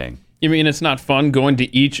overpaying. You mean it's not fun going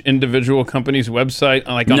to each individual company's website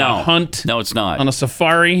on a hunt? No, it's not. On a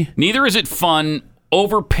safari? Neither is it fun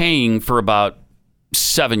overpaying for about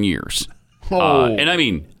 7 years. And I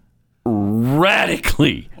mean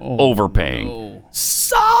radically overpaying.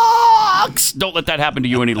 Sucks! Don't let that happen to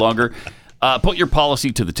you any longer. Put your policy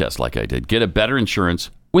to the test like I did. Get a better insurance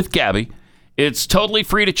with Gabby. It's totally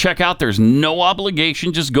free to check out. There's no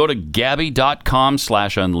obligation. Just go to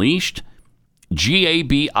Gabby.com/unleashed.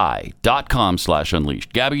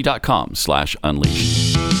 GABI.com/unleashed.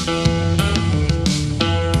 Gabby.com/unleashed.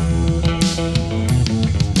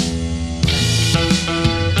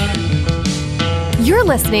 You're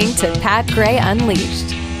listening to Pat Gray Unleashed.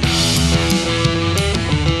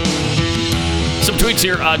 Some tweets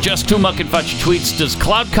here. Just Too Muck and Fudge tweets, does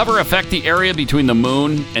cloud cover affect the area between the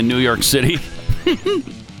moon and New York City?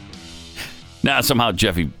 Somehow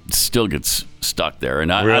Jeffy still gets stuck there.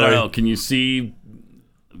 And I don't know. Can you see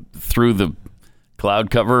through the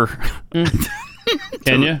cloud cover?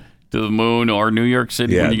 Can you? To the moon or New York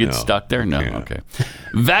City when you get stuck there? No. Yeah. Okay.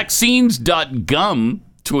 Vaccines.gum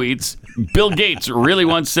tweets, Bill Gates really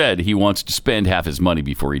once said he wants to spend half his money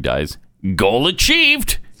before he dies. Goal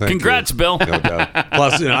achieved. Congrats, Bill. No doubt.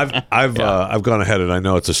 Plus, I've gone ahead, and I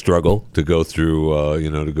know it's a struggle to go through,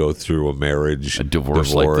 a marriage, a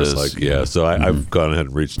divorce like this. So I've gone ahead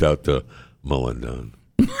and reached out to Melinda.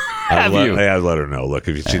 Have you? I let her know. Look,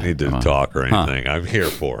 if she needed to talk or anything, I'm here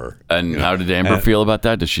for her. And how did Amber feel about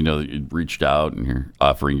that? Does she know that you reached out and you're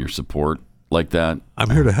offering your support like that? I'm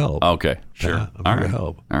here to help. Okay, sure. Yeah, I'm here to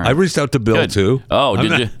help. All right. I reached out to Bill too. Oh,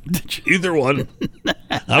 did you? Either one.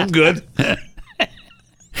 I'm good.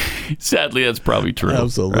 Sadly, that's probably true.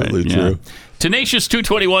 Absolutely true. Yeah. Tenacious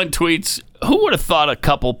 221 tweets, who would have thought a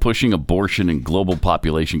couple pushing abortion and global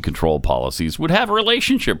population control policies would have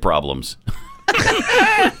relationship problems?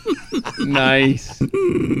 Nice.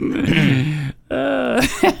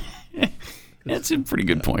 That's a pretty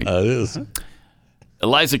good point. It is.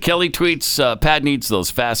 Eliza Kelly tweets, Pat needs those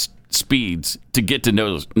fast speeds to get to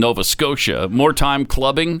Nova Scotia. More time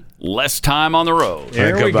clubbing, less time on the road.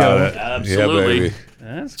 There we go. It. Absolutely. Yeah, baby.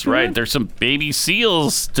 That's right. There's some baby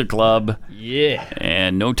seals to club. Yeah.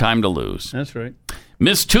 And no time to lose. That's right.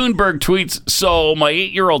 Miss Thunberg tweets, so my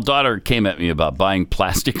 8-year-old daughter came at me about buying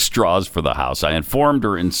plastic straws for the house. I informed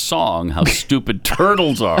her in song how stupid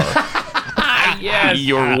turtles are. Yes.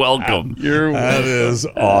 You're welcome. That is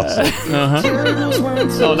awesome. Turtles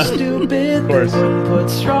weren't so stupid. Of course. Put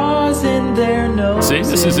straws in their noses. See,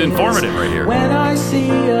 this is informative right here. When I see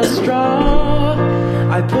a straw,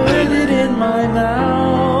 I put it in my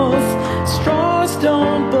mouth. Straws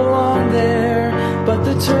don't belong there, but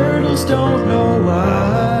the turtles don't know why.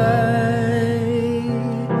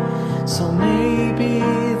 So maybe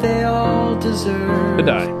they all deserve To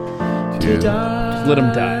die. to die. Let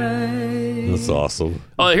them die. That's awesome.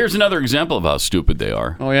 Oh, here's another example of how stupid they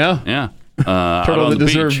are. Oh, yeah? Yeah. Out Turtle on that the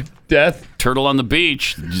deserved beach. death. Turtle on the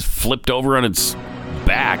beach, just flipped over on its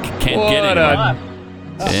back. Can't get What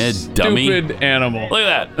it. Dummy. Stupid animal. Look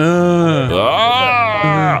at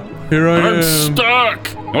that. Here I I'm am. stuck.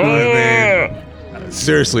 I mean,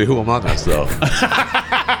 seriously, who among us, though?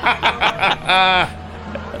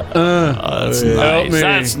 That's nice.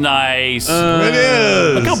 That's nice. It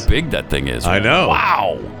is. Look how big that thing is. I man. know.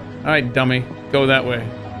 Wow. All right, dummy. Go that way.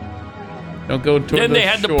 Don't go toward Then the they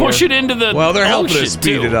had shore. to push it into the Well, they're helping ocean, to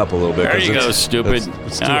speed too. it up a little bit. There 'cause you go, it's- stupid.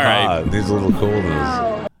 It's too All right. hot. It needs a little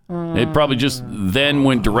coolness. It probably just then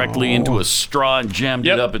went directly into a straw and jammed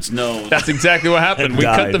it up its nose. That's exactly what happened. It We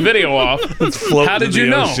cut died. the video off. floating How did in you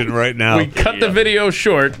the know? ocean right now. We cut the video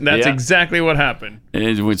short. That's Yeah. exactly what happened. And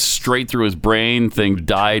it went straight through his brain. Thing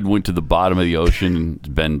died, went to the bottom of the ocean,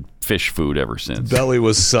 and been fish food ever since. Belly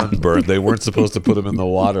was sunburned. They weren't supposed to put him in the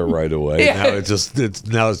water right away. Yeah.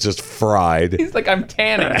 Now it's just fried. He's like, I'm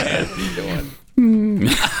tanning, man. What are you doing?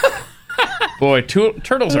 Boy,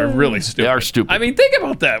 turtles are really stupid. They are stupid. I mean, think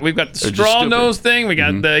about that. We've got the They're just straw stupid. nose thing. We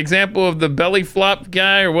got the example of the belly flop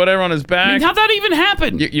guy or whatever on his back. I mean, how'd that even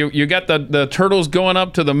happen? You got the turtles going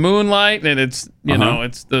up to the moonlight, and it's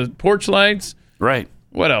it's the porch lights. Right.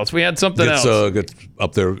 What else? We had something else. Gets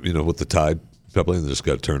up there, with the tide. Probably just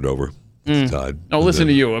got turned over. with the tide. Oh, listen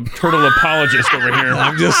to you, a turtle apologist over here.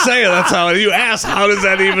 I'm just saying, that's how you ask. How does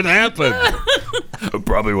that even happen?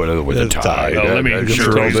 Probably with the tide. Oh, let me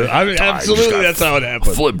Sure, I mean, absolutely, that's how it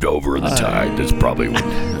happened. Flipped over in the tide. That's probably what.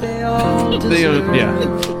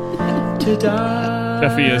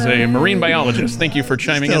 Jeffy is a marine biologist. Thank you for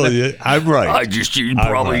chiming in. There. I'm right. I just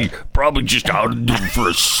probably just out for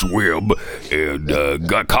a swim and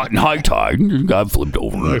got caught in high tide and got flipped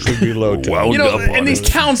over. That should be low tide. Wound up And on these his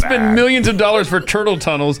towns spend back. millions of dollars for turtle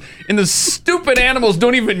tunnels, and the stupid animals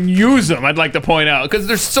don't even use them. I'd like to point out because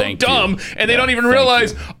they're so dumb, and they don't even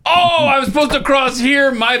realize. Oh, I was supposed to cross here.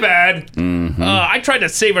 My bad. I tried to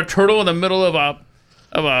save a turtle in the middle of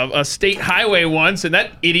a state highway once, and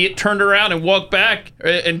that idiot turned around and walked back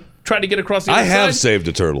and tried to get across the other I have side, saved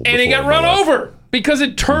a turtle. and he before got in my run life. over because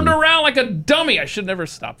it turned around like a dummy. I should never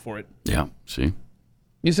stop for it. Yeah. See.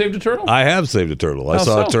 You saved a turtle? I have saved a turtle. I How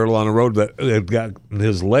saw so? a turtle on the road that had got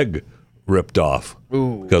his leg ripped off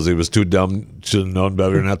because he was too dumb, should have known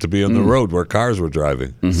better not to be on the road where cars were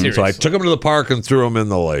driving. So I Seriously. took him to the park and threw him in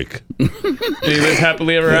the lake. Did you live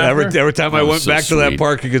happily ever after? Every time I That was went so back to that sweet.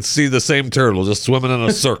 park, you could see the same turtle just swimming in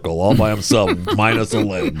a circle all by himself, minus a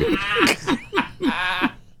leg.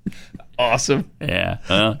 Awesome.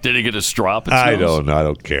 Yeah. Did he get a straw up his I nose?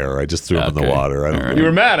 don't care. I just threw him in the Okay. water. I don't All right. You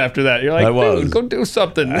were mad after that. You're like, I was. dude, go do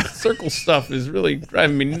something. This circle stuff is really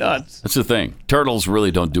driving me nuts. That's the thing. Turtles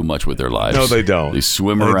really don't do much with their lives. No, they don't. They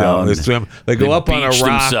swim They don't. around. They swim. They go up on a beach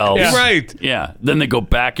rock. themselves. Yeah. Right. Yeah. Then they go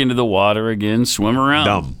back into the water again, swim around.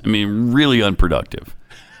 Dumb. I mean, really unproductive.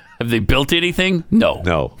 Have they built anything? No.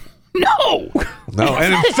 No. No. No.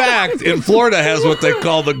 And in fact, in Florida has what they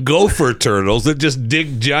call the gopher turtles that just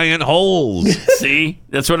dig giant holes. See?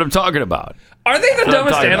 That's what I'm talking about. Are they the I'm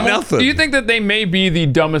dumbest talking about animal? nothing. Do you think that they may be the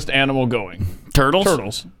dumbest animal going? Turtles?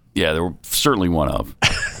 Turtles. Yeah, they're certainly one of.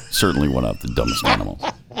 Certainly one of the dumbest animals.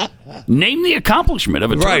 Name the accomplishment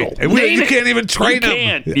of a turtle. Right. And Name you it. can't even train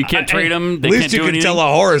them. You can't train them. They At least can't you do can anything. tell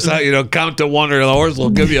a horse how, count to one, or the horse will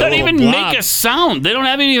give you They a don't little even block. make a sound. They don't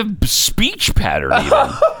have any speech pattern even.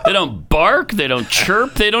 They don't bark. They don't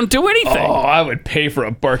chirp. They don't do anything. Oh, I would pay for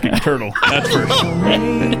a barking turtle. That's for sure.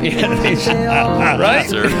 Right?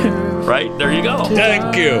 Sir. Right? There you go.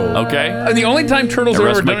 Thank you. Okay. And the only time turtles I have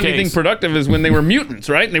rest ever my done anything case. productive is when they were mutants,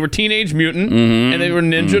 right? And they were teenage mutant, and they were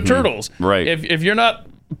ninja turtles. Right. If you're not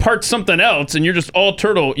part something else and you're just all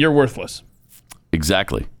turtle, you're worthless.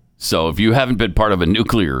 Exactly. So if you haven't been part of a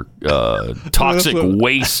nuclear toxic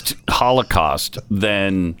waste holocaust,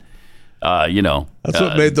 then That's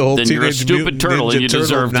what made the whole then you're a Teenage stupid Mutant turtle Ninja and you Turtle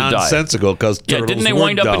deserve to die. nonsensical because Yeah, didn't they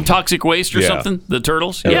wind up in toxic waste or Yeah. something? The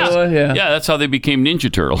turtles? Yeah. Yeah, that's how they became Ninja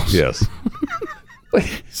Turtles. Yes.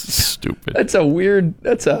 Stupid. That's a weird.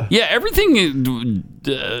 Yeah, everything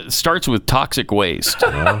starts with toxic waste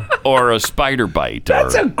or a spider bite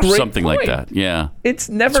That's or a great something like point. that. Yeah. It's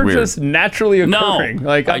never weird. just naturally occurring. No,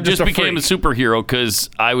 Like I I'm just a became a freak. superhero because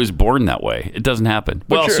I was born that way. It doesn't happen.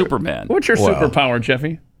 What's your- Superman. What's your superpower,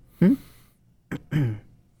 Jeffy?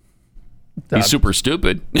 He's super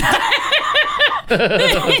stupid. He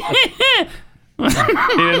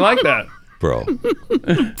didn't like that, bro.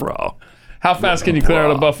 Bro. How fast can you clear out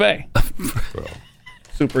a buffet?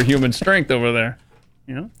 Superhuman strength over there.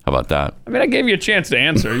 You know? How about that? I mean, I gave you a chance to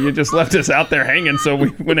answer. You just left us out there hanging, so we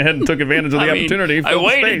went ahead and took advantage of the opportunity. I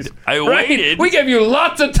waited. Right? We gave you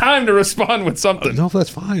lots of time to respond with something. No, that's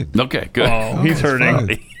fine. Okay, good. Oh, he's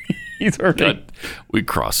hurting. He's hurting. Good. We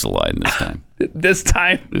crossed the line this time. This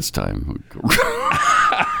time? This time.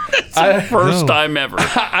 It's the first time ever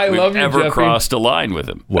I we've love you, ever Jeffy. crossed a line with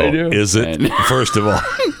him. Well, is it? First of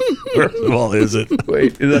all, is it?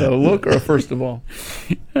 Wait, is that a look or a first of all?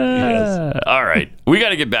 All right. We got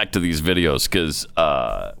to get back to these videos because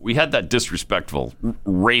we had that disrespectful,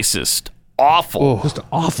 racist, awful, just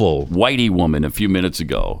awful whitey woman a few minutes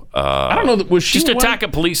ago. I don't know. Was she just white? attack a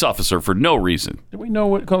police officer for no reason? Do we know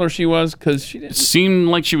what color she was? Because she didn't. It seemed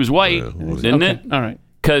like she was white, didn't it? All right.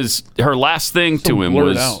 Because her last thing to him blurred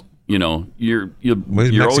was, out. you know, you're always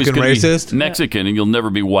Mexican going to racist? be Mexican and you'll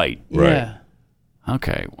never be white. Right. Yeah.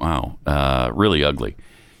 Okay. Wow. Really ugly.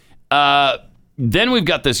 Then we've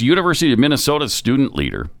got this University of Minnesota student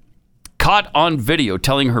leader caught on video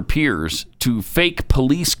telling her peers to fake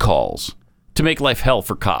police calls to make life hell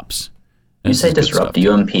for cops. You say disrupt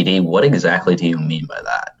UMPD. What exactly do you mean by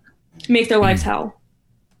that? Make their lives hell.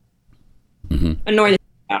 Annoy the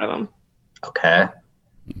out of them. Okay.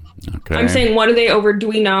 Okay. I'm saying, what do they over? Do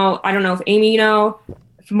we know? I don't know if Amy, you know,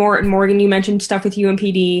 if Morgan, you mentioned stuff with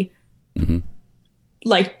UMPD.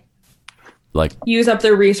 Like use up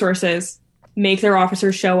their resources, make their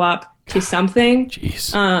officers show up to something.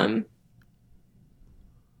 Jeez.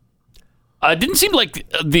 It didn't seem like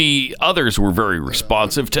the others were very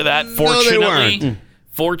responsive to that. Fortunately, weren't.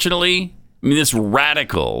 Fortunately, I mean, this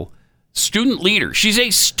radical student leader. She's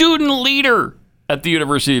a student leader at the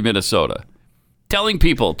University of Minnesota, telling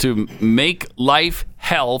people to make life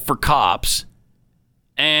hell for cops.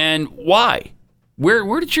 And why?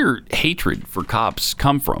 Where did your hatred for cops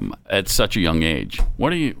come from at such a young age?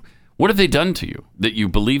 What have they done to you that you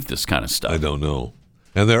believe this kind of stuff? I don't know.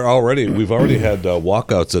 And we've already had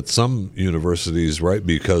walkouts at some universities, right?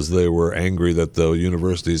 Because they were angry that the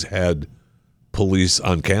universities had police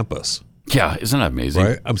on campus. Yeah, isn't that amazing?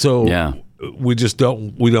 Right? We just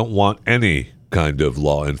don't want any kind of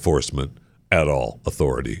law enforcement at all,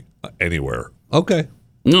 authority anywhere. Okay.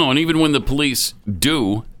 No, and even when the police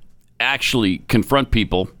do actually confront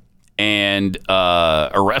people and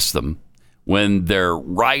arrest them when they're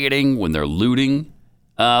rioting, when they're looting,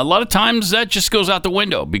 a lot of times that just goes out the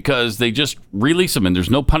window because they just release them and there's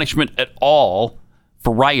no punishment at all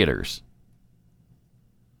for rioters,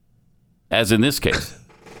 as in this case.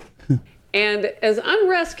 And as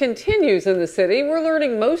unrest continues in the city, we're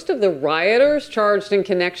learning most of the rioters charged in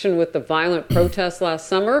connection with the violent protests last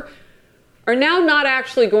summer are now not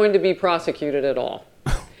actually going to be prosecuted at all.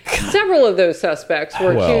 Several of those suspects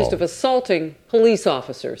were accused of assaulting police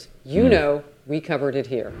officers. You know, we covered it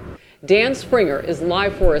here. Dan Springer is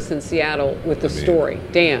live for us in Seattle with the story.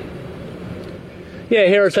 Dan. Yeah,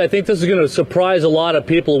 Harris, I think this is going to surprise a lot of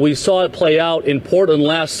people. We saw it play out in Portland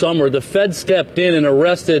last summer. The Fed stepped in and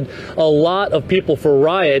arrested a lot of people for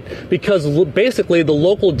riot because basically the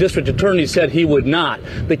local district attorney said he would not.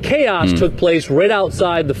 The chaos took place right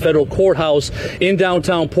outside the federal courthouse in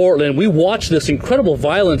downtown Portland. We watched this incredible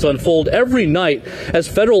violence unfold every night as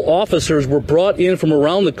federal officers were brought in from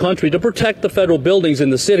around the country to protect the federal buildings in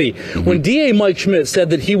the city. When DA Mike Schmidt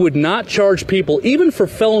said that he would not charge people even for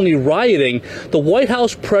felony rioting, the White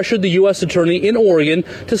House pressured the U.S. Attorney in Oregon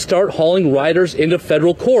to start hauling rioters into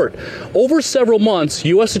federal court. Over several months,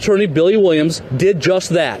 U.S. Attorney Billy Williams did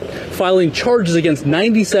just that, filing charges against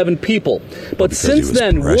 97 people. But since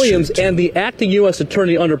then, Williams and the acting U.S.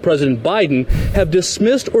 Attorney under President Biden have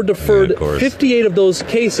dismissed or deferred 58 of those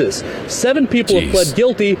cases. 7 people have pled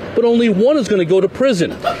guilty, but only 1 is going to go to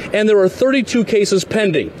prison. And there are 32 cases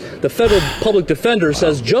pending. The federal public defender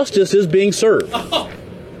says justice is being served.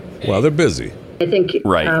 Well, they're busy. I think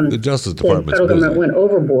the Justice Department, the federal government went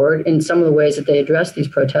overboard in some of the ways that they addressed these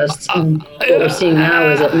protests. And what we're seeing now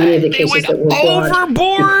is that many of the cases that were brought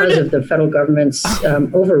because of the federal government's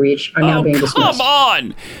overreach are now being dismissed. Come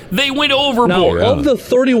on! They went overboard. Now, of the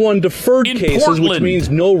 31 deferred cases, Portland. which means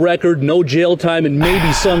no record, no jail time, and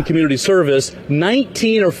maybe some community service,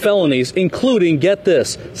 19 are felonies, including, get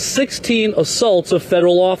this, 16 assaults of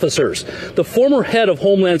federal officers. The former head of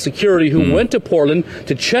Homeland Security, who went to Portland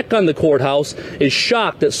to check on the courthouse, is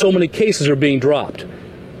shocked that so many cases are being dropped.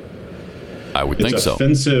 I would think so. It's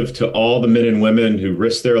offensive to all the men and women who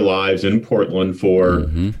risk their lives in Portland for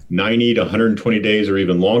 90 to 120 days or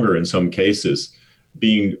even longer in some cases,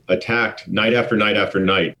 being attacked night after night after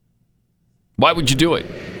night. Why would you do it?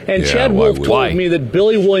 And Chad Wolf told me that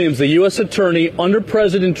Billy Williams, the U.S. attorney under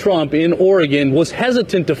President Trump in Oregon, was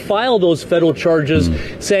hesitant to file those federal charges,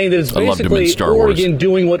 saying that it's basically Oregon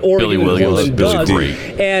doing what Oregon and Portland does.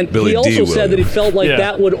 And he also said that he felt like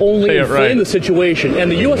that would only inflame the situation.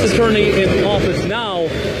 And the U.S. attorney in office now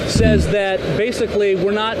says that basically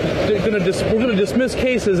we're going to dismiss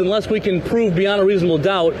cases unless we can prove beyond a reasonable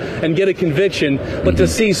doubt and get a conviction. But to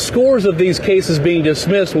see scores of these cases being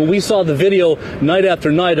dismissed, when we saw the video night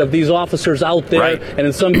after night of these officers out there and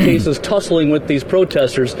in some cases tussling with these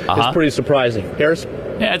protesters is pretty surprising. Harris?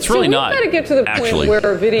 Yeah, it's really not. We've got to get to the point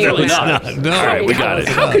where video really is not. No, all right, we got it.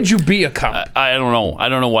 How could you be a cop? I don't know. I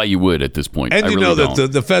don't know why you would at this point. And I you really know that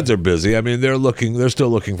don't. the feds are busy. I mean, they're still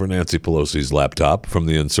looking for Nancy Pelosi's laptop from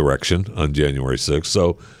the insurrection on January 6th.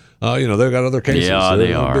 So, they've got other cases. Yeah,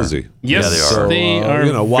 they are busy. Yes, they are. So, they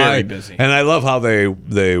are why, very busy. And I love how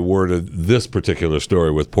they worded this particular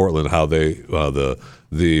story with Portland. How they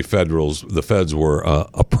the feds were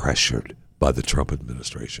pressured by the Trump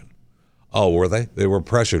administration. Oh, were they? They were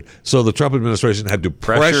pressured. So the Trump administration had to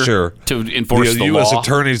pressure to enforce the U.S. law.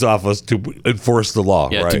 Attorney's Office to enforce the law.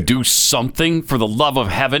 Yeah, right. to do something for the love of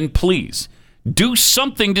heaven, please. Do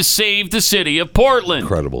something to save the city of Portland.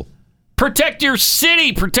 Incredible. Protect your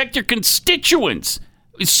city. Protect your constituents.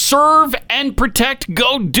 Serve and protect.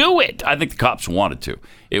 Go do it. I think the cops wanted to.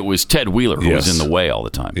 It was Ted Wheeler who was in the way all the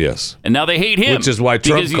time. Yes. And now they hate him. Which is why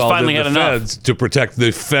Trump because he's called finally in had the enough. feds to protect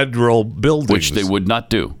the federal buildings. Which they would not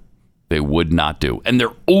do. They would not do. And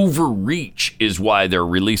their overreach is why they're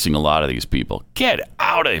releasing a lot of these people. Get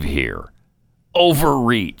out of here.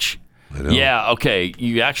 Overreach. Yeah, okay.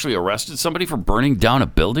 You actually arrested somebody for burning down a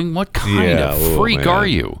building? What kind of freak are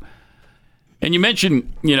you? And you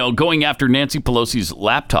mentioned, going after Nancy Pelosi's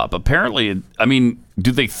laptop. Apparently,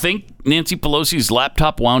 do they think Nancy Pelosi's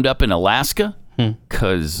laptop wound up in Alaska?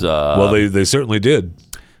 Because well, they certainly did.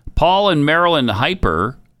 Paul and Marilyn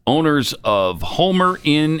Hyper, owners of Homer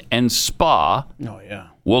Inn and Spa,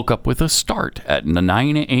 woke up with a start at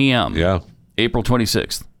 9 a.m. Yeah, April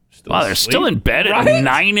 26th. Wow, they're asleep. still in bed at Right?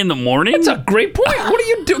 9 in the morning? That's a great point. What do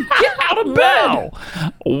you do? Get out of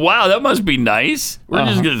bed. Wow, that must be nice. We're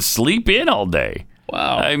just going to sleep in all day.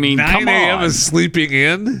 Wow. I mean, 9 come a.m. on. is sleeping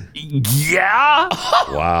in? Yeah.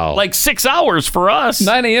 Wow. Like 6 hours for us.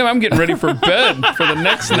 9 a.m. I'm getting ready for bed for the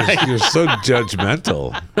next night. You're so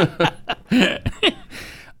judgmental.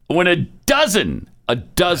 When a dozen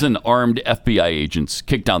armed FBI agents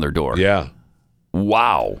kicked down their door. Yeah.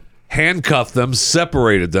 Wow. Handcuffed them,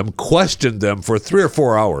 separated them, questioned them for 3 or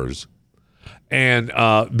 4 hours. And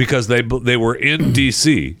because they were in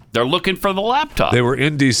D.C. They're looking for the laptop. They were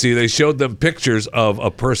in D.C. They showed them pictures of a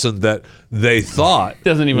person that they thought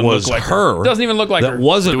Doesn't even was look like her. Doesn't even look like that her.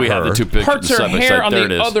 wasn't Do we her. have the two pictures? Parts her side by hair side? on There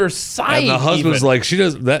the it is. other side. And the husband's even. like, she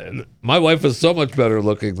does that. My wife is so much better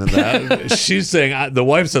looking than that. She's saying, the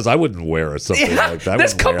wife says, I wouldn't wear something like that.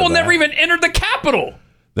 This couple never even entered the Capitol.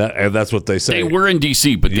 And that's what they say. They were in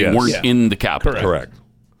D.C., but they weren't in the Capitol. Correct.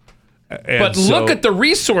 But look at the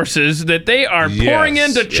resources that they are pouring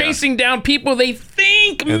into chasing down people they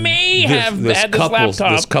think may have had this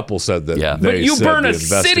laptop. This couple said that But they you said burn the a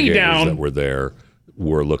city investigators down. that were there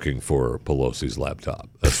were looking for Pelosi's laptop.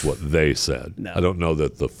 That's what they said. No. I don't know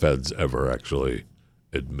that the feds ever actually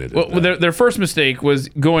admitted that. Well, their first mistake was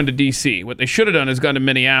going to D.C. What they should have done is gone to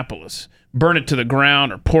Minneapolis, burn it to the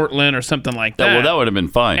ground, or Portland, or something like that. Well, that would have been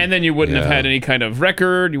fine. And then you wouldn't have had any kind of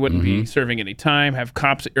record. You wouldn't be serving any time. Have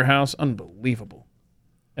cops at your house. Unbelievable.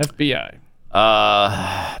 FBI.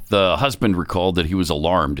 The husband recalled that he was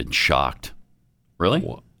alarmed and shocked. Really?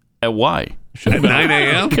 At why? At 9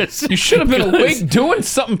 a.m.? You should have been awake doing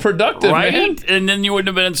something productive, right? man. And then you wouldn't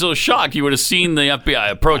have been so shocked. You would have seen the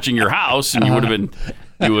FBI approaching your house, and you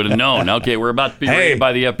would have known. Okay, we're about to be raided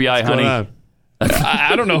by the FBI, honey.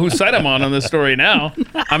 I don't know whose side I'm on this story now.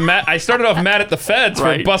 I'm mad. I started off mad at the feds for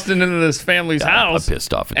Right. busting into this family's house. I'm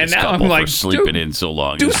pissed off at and this now couple I'm like, for sleeping dude, in so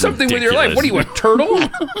long. do It's something with your life. What are you, a turtle?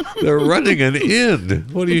 They're running an inn.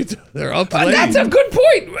 What are you? They're up late. That's a good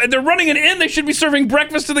point. They're running an inn. They should be serving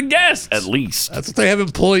breakfast to the guests. At least. That's what they have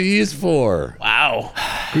employees for. Wow.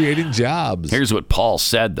 Creating jobs. Here's what Paul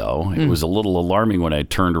said, though. It was a little alarming when I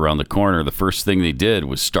turned around the corner. The first thing they did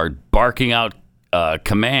was start barking out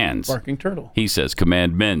commands. Barking turtle. He says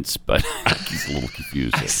commandments, but he's a little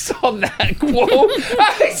confused. I saw that quote.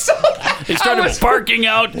 I saw that. They started barking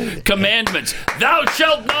out commandments. Thou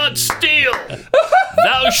shalt not steal.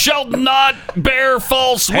 Thou shalt not bear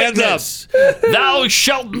false Hands witness. Thou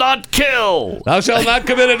shalt not kill. Thou shalt not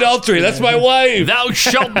commit adultery. That's my wife. Thou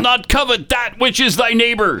shalt not covet that which is thy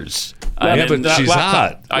neighbor's. Yeah, but she's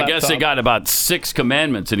hot. I guess they got about 6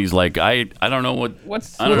 commandments, and he's like, I don't know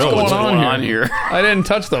what's going on here. I didn't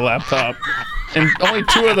touch the laptop, and only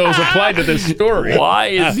 2 of those applied to this story. Why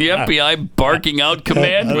is the FBI barking out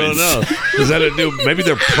commandments? I don't know. Is that a new? Maybe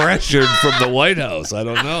they're pressured from the White House. I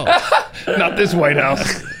don't know. Not this White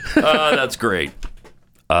House. That's great.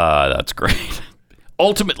 That's great.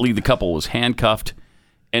 Ultimately, the couple was handcuffed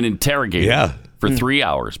and interrogated for 3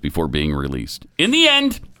 hours before being released. In the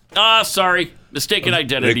end, sorry, mistaken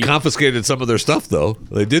identity. They confiscated some of their stuff, though.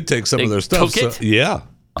 They did take some of their stuff. Took it? Yeah.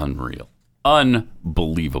 Unreal.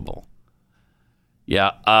 Unbelievable.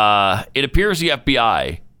 Yeah. It appears the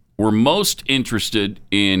FBI were most interested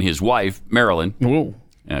in his wife, Marilyn. Whoa.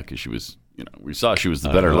 Yeah, because she was, we saw she was the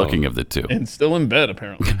better looking of the two. And still in bed,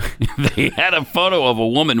 apparently. They had a photo of a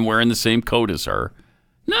woman wearing the same coat as her.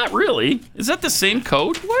 Not really. Is that the same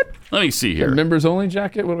coat? What? Let me see here. The members only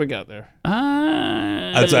jacket? What do we got there?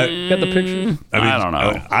 Got the pictures? I don't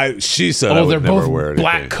know. She said I would they're never both wear anything.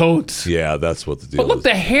 black coats. Yeah, that's what the deal But look, is.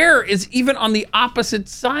 the hair is even on the opposite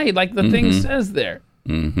side, like the thing says there.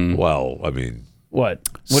 Mm-hmm. Well, I mean, what?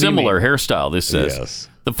 Similar hairstyle, this says. Yes.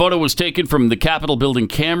 The photo was taken from the Capitol building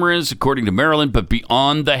cameras, according to Marilyn, but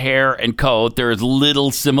beyond the hair and coat, there is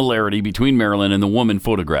little similarity between Marilyn and the woman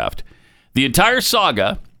photographed. The entire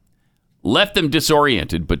saga left them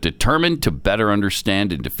disoriented, but determined to better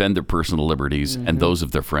understand and defend their personal liberties and those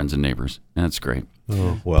of their friends and neighbors. That's great.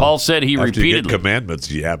 Oh, well, Paul said he after repeatedly... you get commandments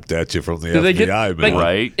yapped at you from the Do they get- FBI, like, man.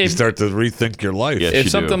 right? You start to rethink your life. Yes, If you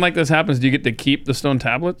something do. like this happens, do you get to keep the stone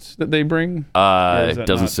tablets that they bring? Or is It that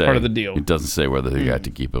doesn't not say. part of the deal? It doesn't say whether they got to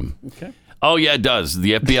keep them. Okay. Oh, yeah, it does.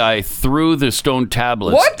 The FBI threw the stone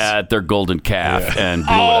tablets What? at their golden calf and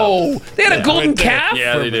blew Oh, they had a golden calf?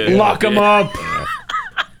 Yeah, they did. Lock them up.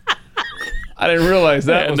 I didn't realize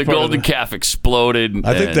that. And was the part of golden calf exploded.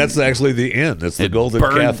 I think and that's actually the inn. It's the it Golden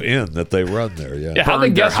burned- Calf Inn that they run there. Yeah. Yeah, how the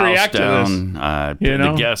burned their guests house react to down. this? You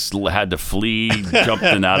know? The guests had to flee, jumped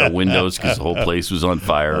in out of windows because the whole place was on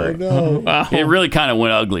fire. No. Wow. It really kind of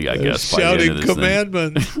went ugly, I guess. By the end Shouting of this thing.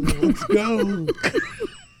 commandments. Let's go.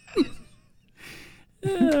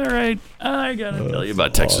 All right, I gotta tell you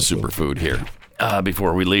about Texas Superfood here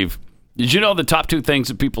before we leave. Did you know the top 2 things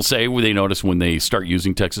that people say when they notice when they start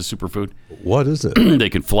using Texas Superfood? What is it? They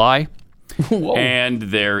can fly, Whoa. and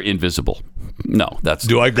they're invisible. No, that's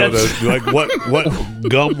Do I go to what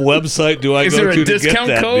gum website do I Is go there a to get discount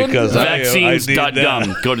that? code? Because I need vaccines.gum.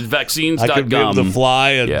 that. Go to vaccines.gum. I can be able to fly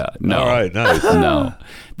and Yeah, no. All right, nice. No.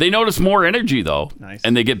 They notice more energy, though, Nice.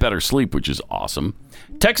 and they get better sleep, which is awesome.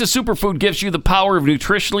 Texas Superfood gives you the power of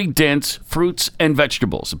nutritionally dense fruits and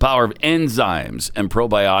vegetables, the power of enzymes and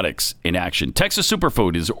probiotics in action. Texas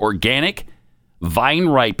Superfood is organic,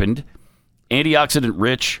 vine-ripened,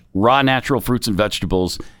 antioxidant-rich, raw natural fruits and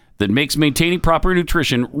vegetables that makes maintaining proper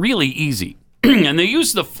nutrition really easy. And they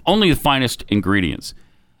use only the finest ingredients.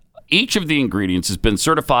 Each of the ingredients has been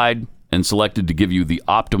certified and selected to give you the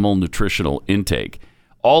optimal nutritional intake.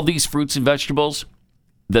 All these fruits and vegetables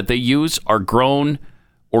that they use are grown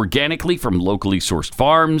organically from locally sourced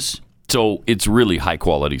farms. So it's really high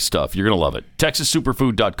quality stuff. You're going to love it.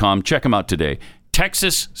 TexasSuperfood.com. Check them out today.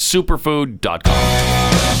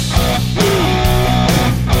 TexasSuperfood.com.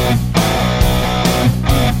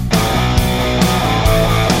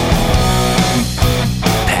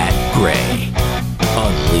 Pat Gray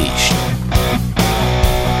Unleashed.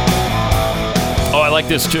 Oh, I like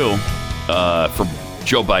this too. From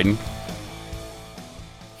Joe Biden.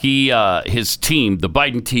 His team, the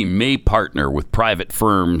Biden team, may partner with private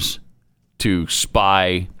firms to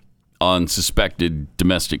spy on suspected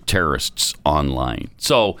domestic terrorists online.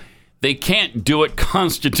 So they can't do it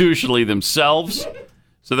constitutionally themselves,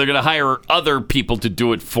 so they're going to hire other people to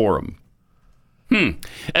do it for them.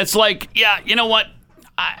 It's like, yeah, you know what?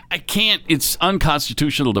 I can't. It's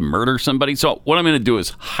unconstitutional to murder somebody, so what I'm going to do is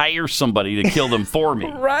hire somebody to kill them for me.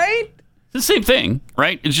 Right? It's the same thing,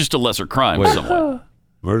 right? It's just a lesser crime somewhat.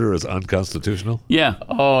 Murder is unconstitutional? Yeah.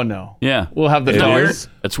 Oh, no. Yeah. We'll have the It talk. is?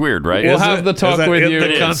 That's weird, right? We'll have the talk with you.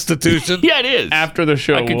 In the Constitution? Yeah, it is. After the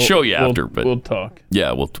show. I can show you after, but we'll talk.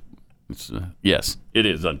 Yeah, yes, it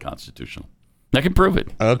is unconstitutional. I can prove it.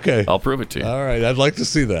 Okay. I'll prove it to you. All right. I'd like to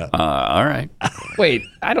see that. All right. Wait,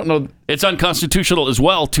 I don't know. It's unconstitutional as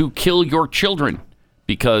well to kill your children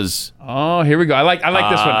because. Oh, here we go. I like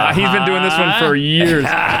this one. He's been doing this one for years.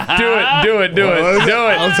 Do it.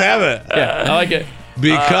 Let's have it. Yeah, I like it.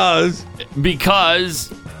 Because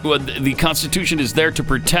well, the Constitution is there to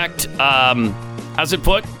protect, how's it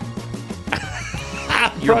put?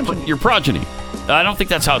 Your progeny. I don't think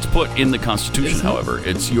that's how it's put in the Constitution, however.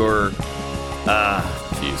 It's your...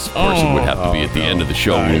 Of course it would have to be at the end of the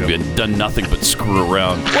show. We've done nothing but screw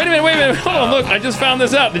around. Wait a minute. Hold on, look. I just found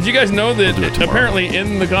this out. Did you guys know that apparently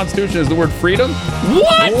in the Constitution is the word freedom?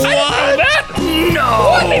 What? I didn't know that.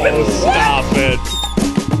 No. Stop it.